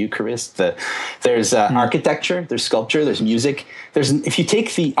mass. The Eucharist. There's architecture. There's sculpture. There's music. If you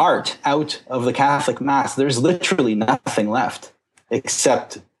take the art out of the Catholic mass, there's literally nothing left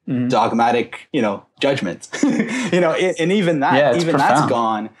except dogmatic, judgment. And even that, that's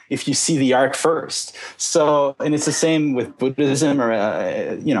gone if you see the art first. So, and it's the same with Buddhism, or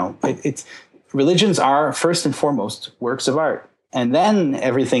it's. Religions are first and foremost works of art, and then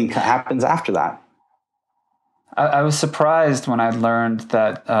everything happens after that. I was surprised when I learned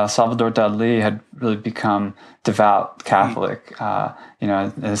that Salvador Dali had really become devout Catholic, at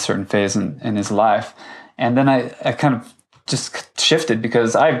a certain phase in his life. And then I kind of just shifted,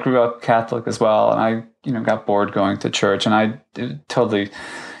 because I grew up Catholic as well, and I got bored going to church, and I totally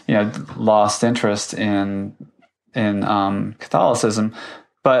lost interest in Catholicism.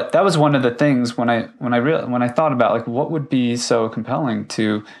 But that was one of the things when I thought about like what would be so compelling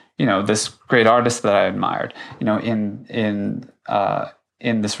to this great artist that I admired, in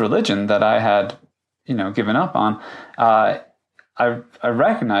this religion that I had given up on. I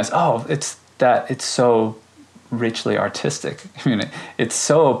recognized, it's so richly artistic. I mean, it's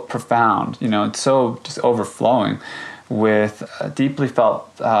so profound. It's so just overflowing with deeply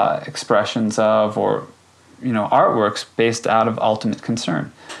felt expressions of, or artworks based out of ultimate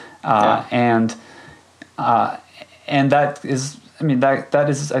concern, and that is, that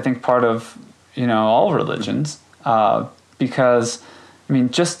is, I think, part of all religions, because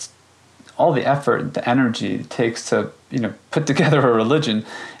just all the effort, the energy it takes to put together a religion,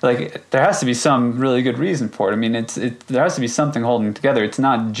 like there has to be some really good reason for it. There has to be something holding together. It's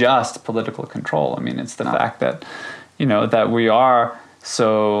not just political control. It's the fact that that we are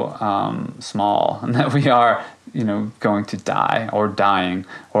so small, and that we are going to die, or dying,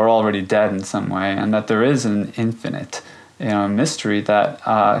 or already dead in some way, and that there is an infinite mystery that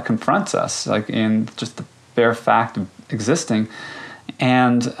confronts us, like in just the bare fact of existing.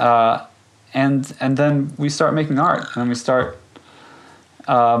 And then we start making art, and we start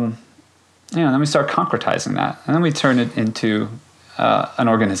then we start concretizing that, and then we turn it into an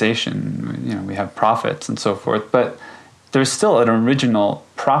organization. We have profits and so forth, but there's still an original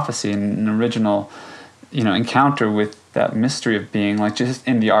prophecy and an original encounter with that mystery of being, like, just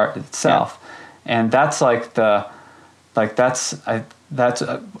in the art itself. And that's that's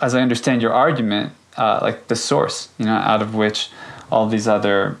as I understand your argument, like the source, out of which all these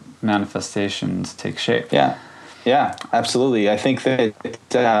other manifestations take shape. Yeah, absolutely. I think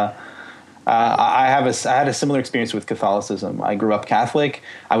that I had a similar experience with Catholicism. I grew up Catholic.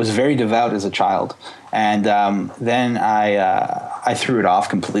 I was very devout as a child, and then I threw it off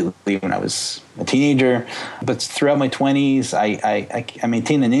completely when I was a teenager. But throughout my 20s, I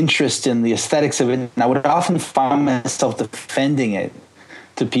maintained an interest in the aesthetics of it, and I would often find myself defending it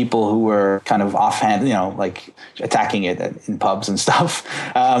to people who were kind of offhand, like attacking it in pubs and stuff.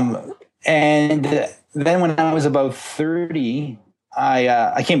 And then when I was about 30,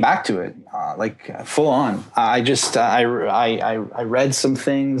 I came back to it, like full on. I read some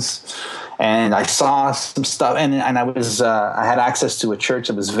things, and I saw some stuff, and I had access to a church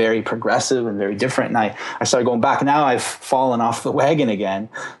that was very progressive and very different. And I started going back. Now I've fallen off the wagon again,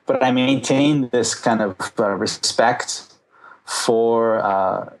 but I maintain this kind of respect for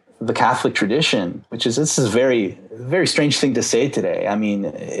the Catholic tradition, this is a very, very strange thing to say today.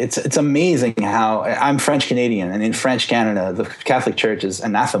 It's amazing how I'm French Canadian, and in French Canada, the Catholic Church is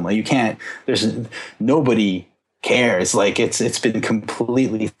anathema. Nobody cares. Like it's been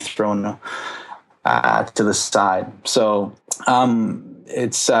completely thrown to the side. So but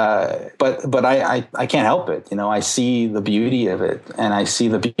I can't help it. I see the beauty of it, and I see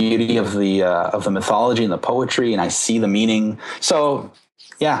the beauty of the mythology and the poetry, and I see the meaning. So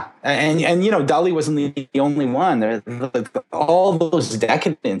yeah, and Dali wasn't the only one. All those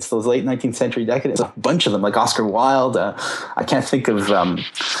decadents, those late 19th century decadents, a bunch of them, like Oscar Wilde. I can't think of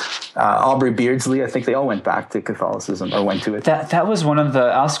Aubrey Beardsley. I think they all went back to Catholicism, or went to it. That was one of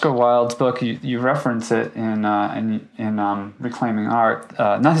the Oscar Wilde's book. You reference it in Reclaiming Art.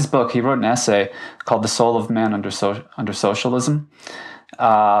 Not his book. He wrote an essay called "The Soul of Man Under Socialism,"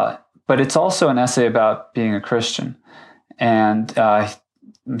 but it's also an essay about being a Christian. And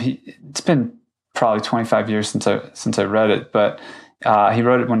it's been probably 25 years since I read it, but he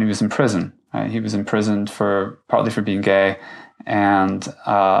wrote it when he was in prison. Right? He was imprisoned partly for being gay, and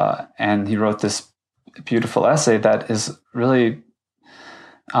he wrote this beautiful essay that is really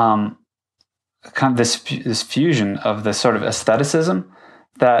kind of this fusion of the sort of aestheticism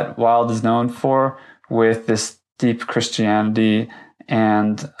that Wilde is known for, with this deep Christianity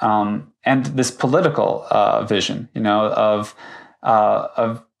and this political vision,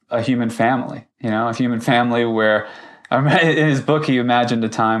 of a human family, a human family where, in his book, he imagined a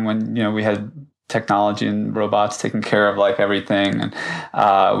time when, we had technology and robots taking care of like everything, and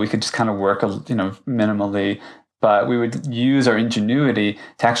we could just kind of work, minimally, but we would use our ingenuity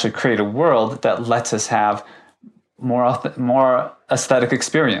to actually create a world that lets us have more aesthetic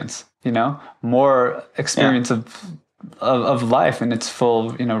experience, more experience of life in its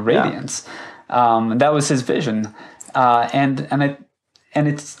full, radiance. And that was his vision.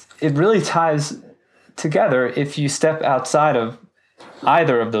 It really ties together if you step outside of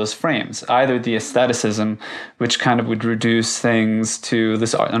either of those frames, either the aestheticism, which kind of would reduce things to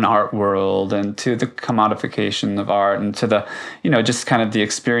an art world, and to the commodification of art, and to the, just kind of the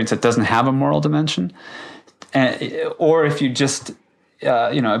experience that doesn't have a moral dimension. Or if you just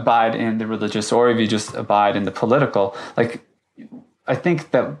abide in the religious, or if you just abide in the political. Like, I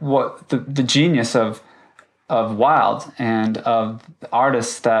think that what the genius of Wilde and of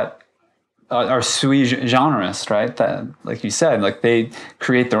artists that are sui generis, right? That, like you said, like they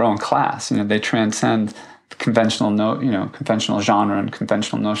create their own class. They transcend conventional conventional genre and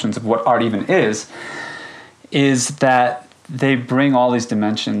conventional notions of what art even is that they bring all these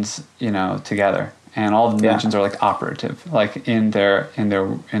dimensions, together, and all the dimensions are like operative, like in their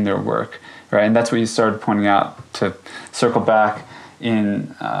work, right? And that's what you started pointing out, to circle back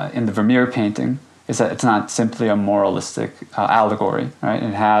in the Vermeer painting, is that it's not simply a moralistic allegory, right?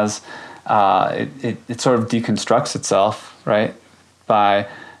 It has it sort of deconstructs itself, right, by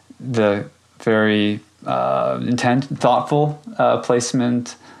the very thoughtful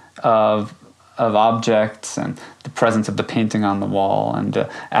placement of objects, and the presence of the painting on the wall, and the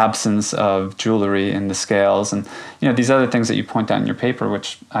absence of jewelry in the scales, and these other things that you point out in your paper,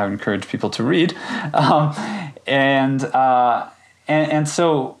 which I would encourage people to read, and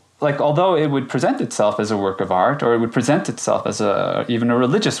so, like, although it would present itself as a work of art, or it would present itself as even a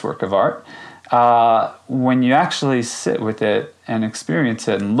religious work of art, when you actually sit with it and experience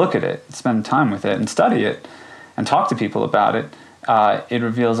it and look at it, spend time with it and study it and talk to people about it, it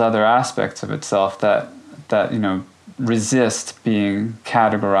reveals other aspects of itself that resist being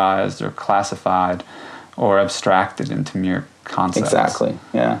categorized or classified or abstracted into mere concepts. Exactly.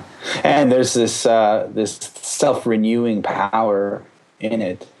 Yeah, and there's this self-renewing power in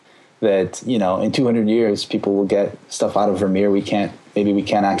it that in 200 years people will get stuff out of Vermeer we can't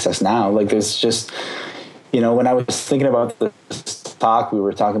access now. Like, there's just when I was thinking about this talk, we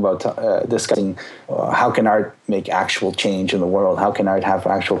were talking about discussing how can art make actual change in the world? How can art have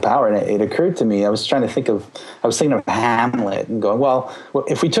actual power? And it occurred to me, I was thinking of Hamlet and going, well,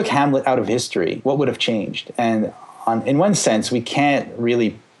 if we took Hamlet out of history, what would have changed? And in one sense, we can't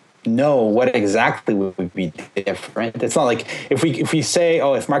really know what exactly would be different. It's not like if we say,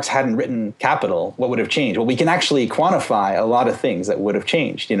 if Marx hadn't written Capital, what would have changed? Well, we can actually quantify a lot of things that would have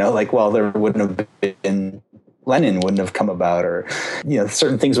changed. Like, well, there wouldn't have been, Lenin wouldn't have come about, or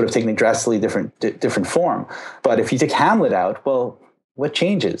certain things would have taken a drastically different form. But if you take Hamlet out, well, what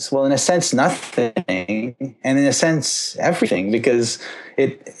changes? Well, in a sense, nothing, and in a sense, everything, because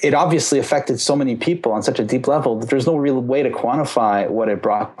it obviously affected so many people on such a deep level that there's no real way to quantify what it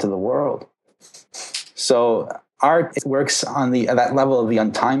brought to the world. So art works on that level of the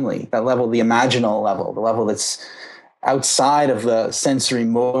untimely, that level, the imaginal level, the level that's outside of the sensory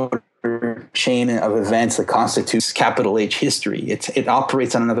motor chain of events that constitutes capital H history. It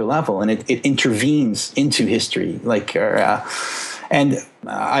operates on another level, and it intervenes into history, and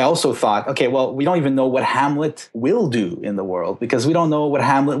I also thought, okay, well, we don't even know what Hamlet will do in the world, because we don't know what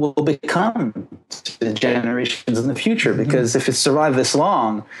Hamlet will become to the generations in the future. Because if it's survived this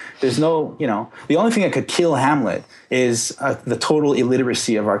long, there's no, the only thing that could kill Hamlet is the total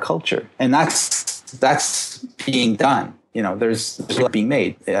illiteracy of our culture. And that's being done. There's a lot being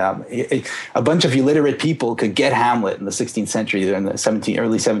made. A bunch of illiterate people could get Hamlet in the 16th century, in the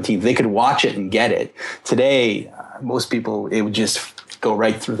early 17th. They could watch it and get it. Today, most people, it would just go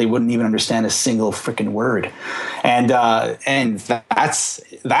right through. They wouldn't even understand a single freaking word, and that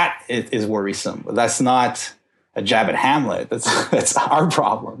is worrisome. That's not a jab at Hamlet. That's our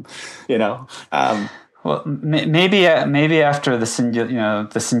problem, Well, maybe after the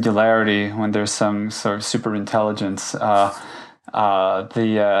singularity, when there's some sort of super intelligence, the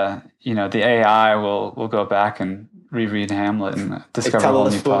AI will go back and reread Hamlet and discover all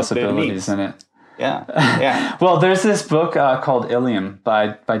new possibilities in it. Yeah. Well, there's this book called Ilium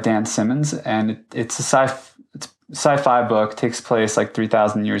by Dan Simmons, and it's a sci-fi book. Takes place like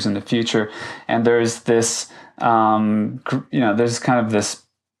 3,000 years in the future, and there's this there's kind of this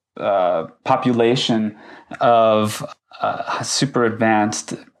population of super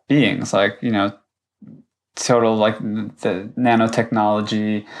advanced beings, like total, like the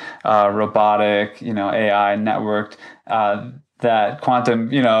nanotechnology, robotic, AI networked, that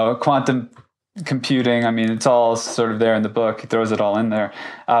quantum computing. I mean, it's all sort of there in the book. He throws it all in there,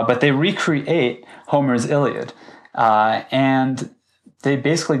 but they recreate Homer's Iliad, and they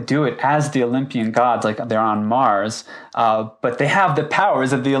basically do it as the Olympian gods, like they're on Mars, but they have the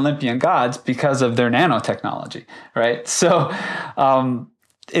powers of the Olympian gods because of their nanotechnology, right? So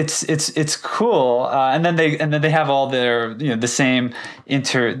it's cool, and then they have all their the same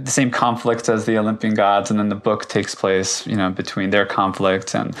conflicts as the Olympian gods, and then the book takes place between their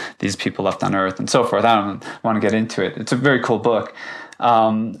conflicts and these people left on Earth and so forth. I don't want to get into it. It's a very cool book,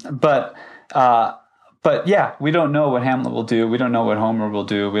 But yeah, we don't know what Hamlet will do. We don't know what Homer will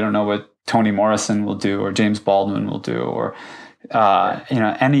do. We don't know what Toni Morrison will do, or James Baldwin will do, or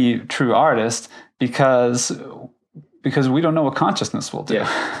any true artist because we don't know what consciousness will do.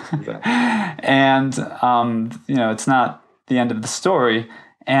 Yeah, exactly. And, it's not the end of the story.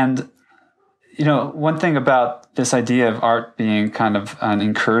 And, one thing about this idea of art being kind of an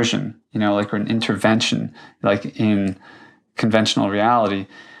incursion, like an intervention, like in conventional reality,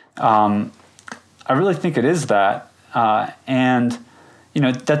 I really think it is that. And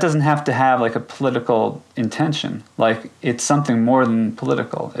that doesn't have to have like a political intention. Like it's something more than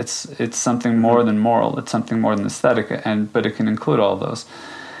political. It's something more than moral. It's something more than aesthetic. But it can include all those.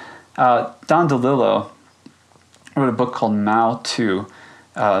 Don DeLillo wrote a book called Mao 2,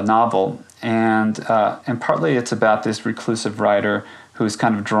 novel, and partly it's about this reclusive writer who's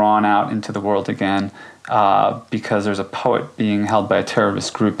kind of drawn out into the world again because there's a poet being held by a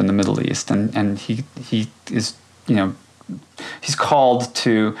terrorist group in the Middle East, and he is he's called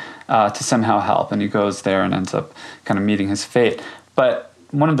to somehow help, and he goes there and ends up kind of meeting his fate. But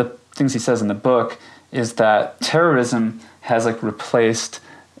one of the things he says in the book is that terrorism has like replaced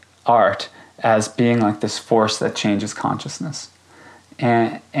art as being like this force that changes consciousness,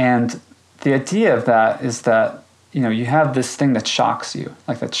 and the idea of that is that you have this thing that shocks you,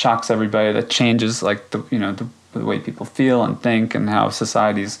 like that shocks everybody, that changes like the way people feel and think and how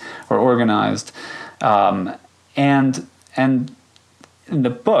societies are organized, and in the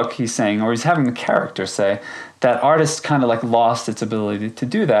book, he's saying, or he's having the character say, that artists kind of like lost its ability to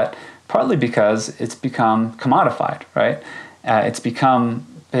do that, partly because it's become commodified, right? It's become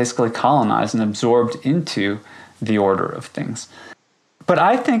basically colonized and absorbed into the order of things. But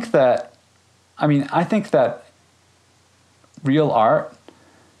I think that real art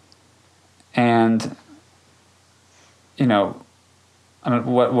and, I don't know,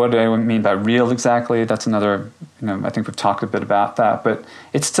 what do I mean by real exactly? That's another, I think we've talked a bit about that, but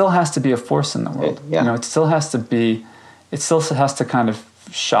it still has to be a force in the world. It still has to kind of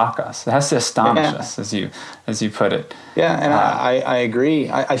shock us. It has to astonish us, as you put it. Yeah, and I agree.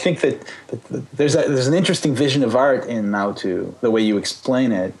 I think that there's an interesting vision of art in Mao Tzu, the way you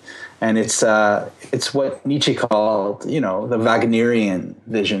explain it. And it's what Nietzsche called, the Wagnerian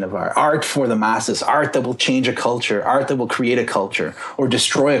vision of art for the masses, art that will change a culture, art that will create a culture or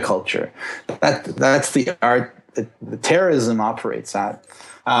destroy a culture. That's the art that the terrorism operates at.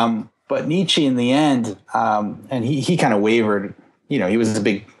 But Nietzsche, in the end, and he kind of wavered. He was a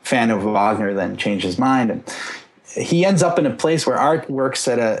big fan of Wagner, then changed his mind, and he ends up in a place where art works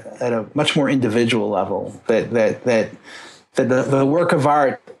at a much more individual level. That the work of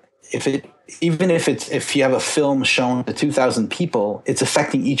art, if you have a film shown to 2,000 people, it's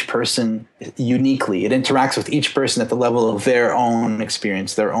affecting each person uniquely. It interacts with each person at the level of their own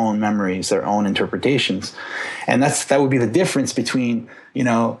experience, their own memories, their own interpretations. And that would be the difference between,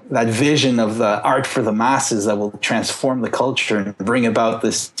 that vision of the art for the masses that will transform the culture and bring about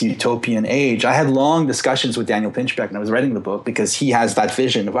this utopian age. I had long discussions with Daniel Pinchbeck when I was writing the book because he has that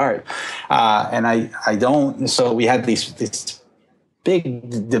vision of art. And I don't. So we had this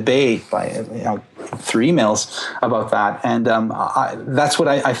big debate through emails about that, and that's what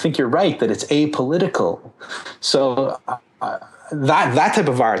I think you're right, that it's apolitical. So that type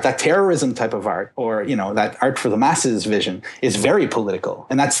of art, that terrorism type of art, or that art for the masses vision, is very political,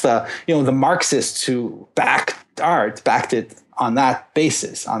 and that's the Marxists who backed it on that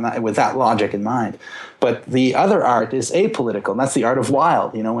basis, with that logic in mind. But the other art is apolitical, and that's the art of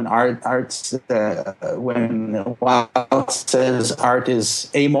Wilde. When when Wilde says art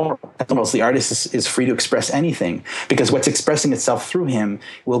is amoral, the artist is free to express anything, because what's expressing itself through him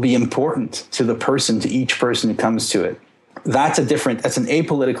will be important to the person, to each person who comes to it. That's an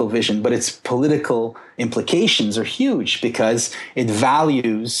apolitical vision, but its political implications are huge because it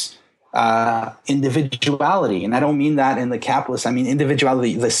values individuality. And I don't mean that in the capitalist. I mean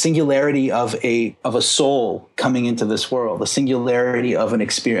individuality, the singularity of a soul coming into this world, the singularity of an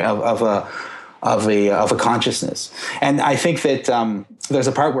experience, of a consciousness. And I think that there's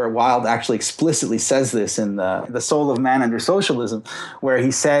a part where Wilde actually explicitly says this in the Soul of Man Under Socialism, where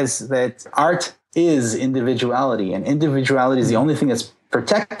he says that art is individuality, and individuality is the only thing that's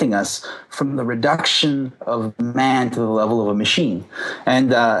protecting us from the reduction of man to the level of a machine.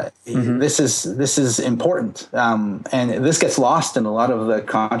 And this is important. And this gets lost in a lot of the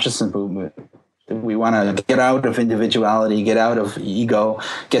consciousness movement. We want to get out of individuality, get out of ego,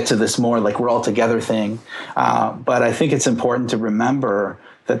 get to this more like we're all together thing. But I think it's important to remember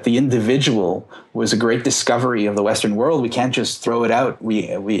that the individual was a great discovery of the Western world. We can't just throw it out.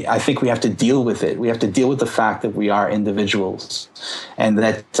 I think we have to deal with it. We have to deal with the fact that we are individuals, and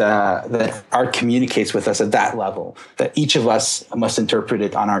that art communicates with us at that level, that each of us must interpret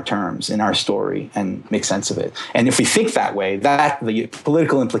it on our terms, in our story, and make sense of it. And if we think that way, that the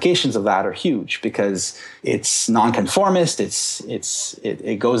political implications of that are huge, because it's nonconformist.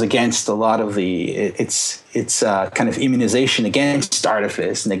 It goes against a lot of it's kind of immunization against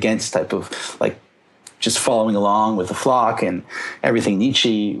artifice and against type of like just following along with the flock and everything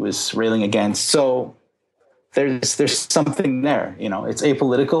Nietzsche was railing against. So there's something there, it's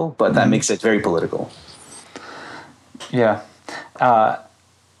apolitical, but that makes it very political. Yeah.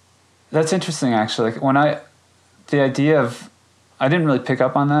 That's interesting, actually. Like I didn't really pick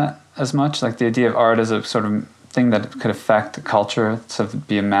up on that as much, like the idea of art as a sort of thing that could affect the culture, sort of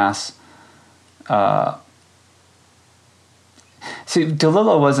be a mass. See,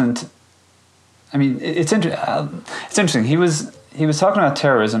 DeLillo wasn't. I mean, it's interesting. He was talking about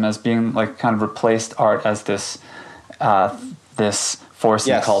terrorism as being like kind of replaced art as this force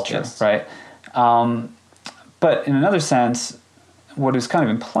in culture, right? But in another sense, what is kind of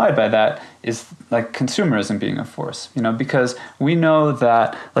implied by that is like consumerism being a force, because we know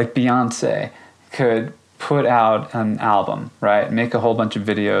that like Beyonce could put out an album, right? Make a whole bunch of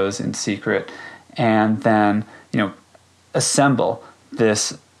videos in secret, and then, assemble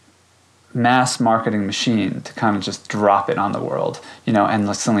this mass marketing machine to kind of just drop it on the world, and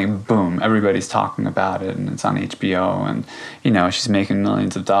like suddenly, boom, everybody's talking about it, and it's on HBO, and, she's making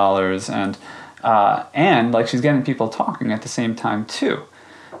millions of dollars, and like she's getting people talking at the same time too,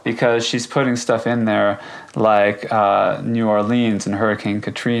 because she's putting stuff in there like New Orleans and Hurricane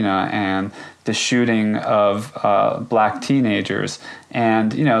Katrina and the shooting of black teenagers,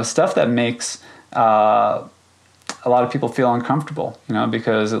 and stuff that makes a lot of people feel uncomfortable,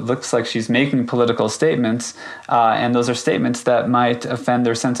 because it looks like she's making political statements, and those are statements that might offend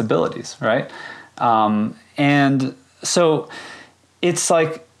their sensibilities, right? And so it's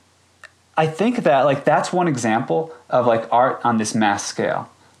like, I think that like that's one example of like art on this mass scale,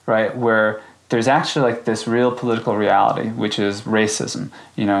 right? Where there's actually like this real political reality, which is racism,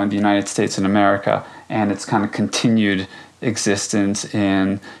 in the United States and America, and its kind of continued existence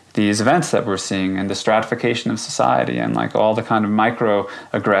in these events that we're seeing, and the stratification of society, and like all the kind of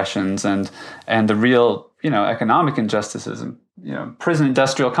microaggressions and the real, economic injustices, and, prison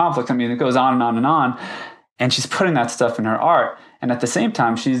industrial complex. I mean, it goes on and on and on. And she's putting that stuff in her art. And at the same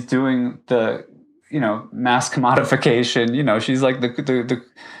time, she's doing the, mass commodification. She's like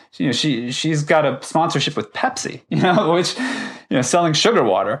she's got a sponsorship with Pepsi, which, selling sugar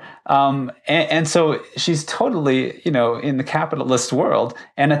water. And so she's totally, in the capitalist world,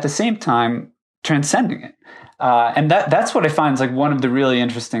 and at the same time transcending it. And that's what I find is like one of the really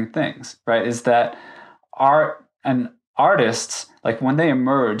interesting things, right? Is that art and artists, like when they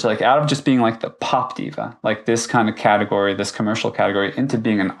emerge, like out of just being like the pop diva, like this kind of category, this commercial category, into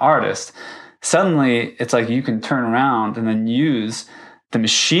being an artist, suddenly it's like you can turn around and then use the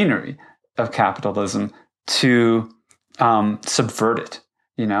machinery of capitalism to subvert it,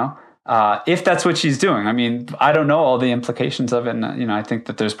 if that's what she's doing. I mean, I don't know all the implications of it, and I think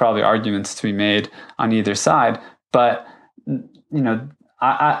that there's probably arguments to be made on either side, but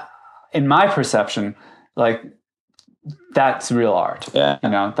I in my perception, like that's real art. Yeah.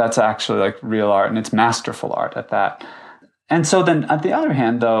 That's actually like real art, and it's masterful art at that. And so then on the other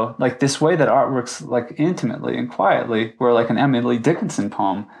hand, though, like this way that art works like intimately and quietly, where like an Emily Dickinson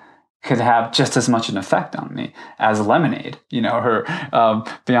poem could have just as much an effect on me as Lemonade, her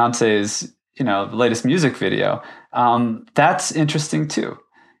Beyonce's, latest music video. That's interesting too,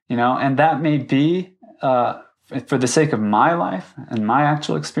 and that may be, for the sake of my life and my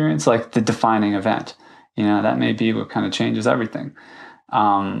actual experience, like the defining event. That may be what kind of changes everything.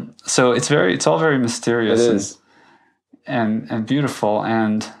 So it's all very mysterious. It is. And beautiful.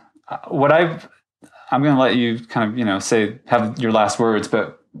 And I'm going to let you kind of, have your last words,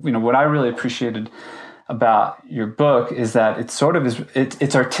 but what I really appreciated about your book is that it sort of is,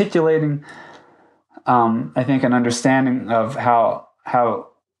 it's articulating, I think, an understanding of how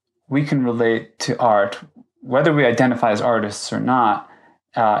we can relate to art, whether we identify as artists or not,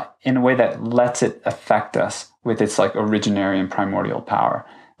 in a way that lets it affect us with its like originary and primordial power,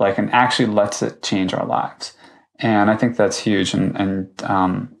 like, and actually lets it change our lives. And I think that's huge, and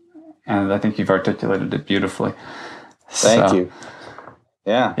I think you've articulated it beautifully. Thank you.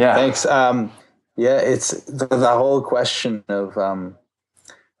 Yeah. Thanks. It's the whole question of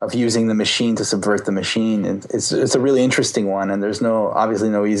using the machine to subvert the machine, and it's a really interesting one. And there's obviously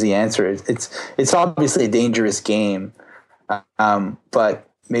no easy answer. It's obviously a dangerous game, but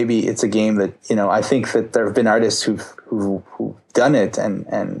maybe it's a game that, I think that there have been artists who've done it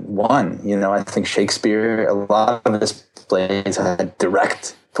and won. I think Shakespeare, a lot of his plays had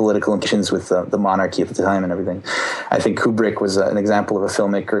direct political implications with the monarchy at the time and everything. I think Kubrick was an example of a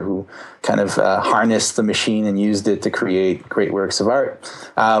filmmaker who kind of harnessed the machine and used it to create great works of art.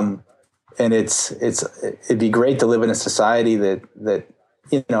 And it'd be great to live in a society that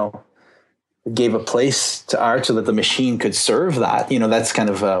gave a place to art so that the machine could serve that. That's kind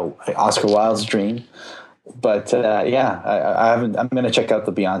of Oscar Wilde's dream. But I'm going to check out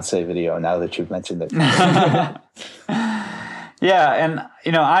the Beyonce video now that you've mentioned it. Yeah, and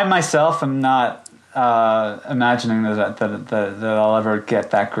I myself am not imagining that I'll ever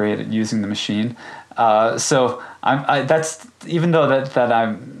get that great at using the machine. So that's even though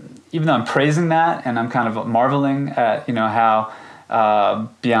I'm praising that, and I'm kind of marveling at how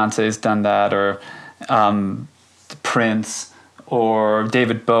Beyonce's done that, or Prince or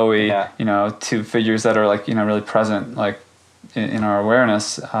David Bowie. Two figures that are really present in our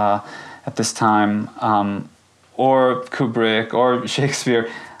awareness at this time. Or Kubrick, or Shakespeare.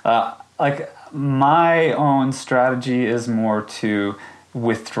 My own strategy is more to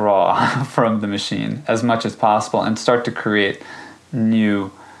withdraw from the machine as much as possible and start to create new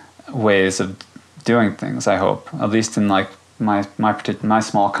ways of doing things. I hope, at least in my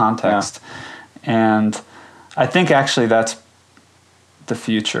small context, and I think actually that's the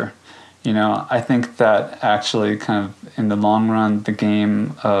future. I think that actually kind of in the long run, the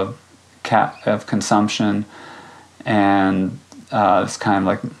game of consumption and it's kind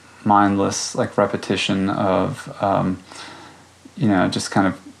of mindless repetition of just kind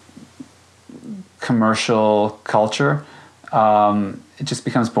of commercial culture, it just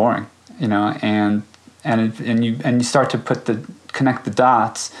becomes boring, and you start to connect the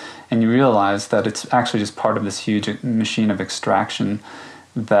dots, and you realize that it's actually just part of this huge machine of extraction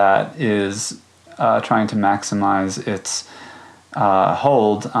that is trying to maximize its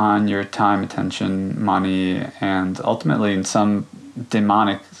hold on your time, attention, money, and ultimately in some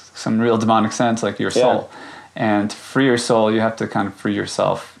real demonic sense, your soul. And to free your soul, you have to kind of free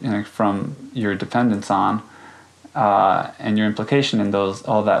yourself from your dependence on and your implication in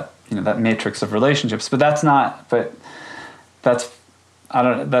that matrix of relationships. But that's not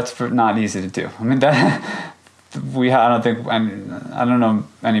easy to do. I mean, I don't know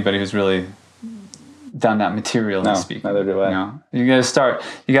anybody who's really done that materially speaking. Neither do I. You got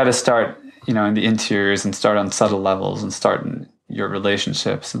to start in the interiors, and start on subtle levels, and start in your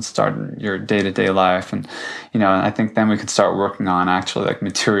relationships, and start in your day-to-day life, and I think then we could start working on actually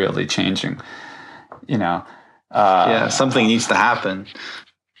materially changing. Something needs to happen.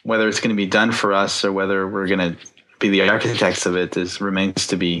 Whether it's going to be done for us or whether we're going to be the architects of it remains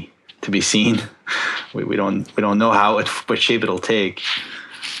to be seen. We don't know what shape it'll take.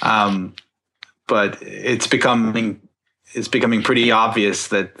 But it's becoming pretty obvious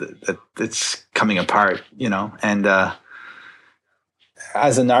that it's coming apart, and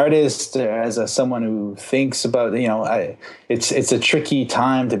as an artist, as someone who thinks about, it's a tricky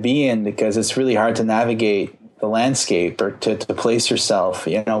time to be in, because it's really hard to navigate the landscape or to place yourself.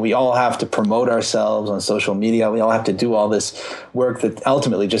 We all have to promote ourselves on social media. We all have to do all this work that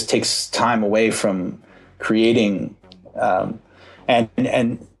ultimately just takes time away from creating, and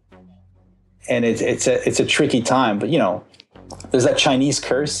it's a tricky time, but there's that Chinese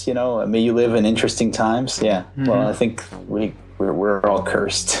curse, may you live in interesting times. Yeah. Mm-hmm. Well, I think we're all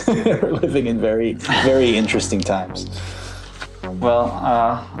cursed. We're living in very, very interesting times. Well,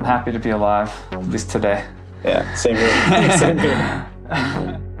 I'm happy to be alive, at least today. Yeah, same here. Same here.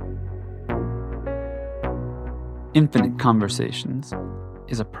 Infinite Conversations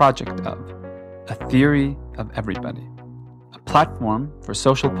is a project of A Theory of Everybody, a platform for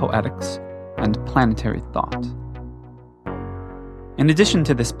social poetics and planetary thought. In addition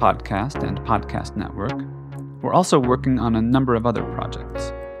to this podcast and podcast network, we're also working on a number of other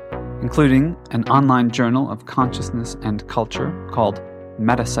projects, including an online journal of consciousness and culture called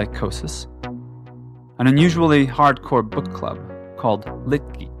Metapsychosis, an unusually hardcore book club called Lit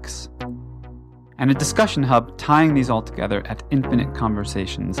Geeks, and a discussion hub tying these all together at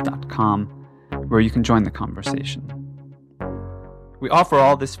infiniteconversations.com, where you can join the conversation. We offer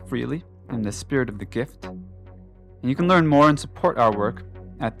all this freely in the spirit of the gift, and you can learn more and support our work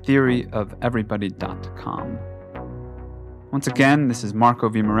at theoryofeverybody.com. Once again, this is Marco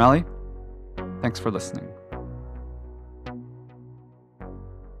V. Morelli. Thanks for listening.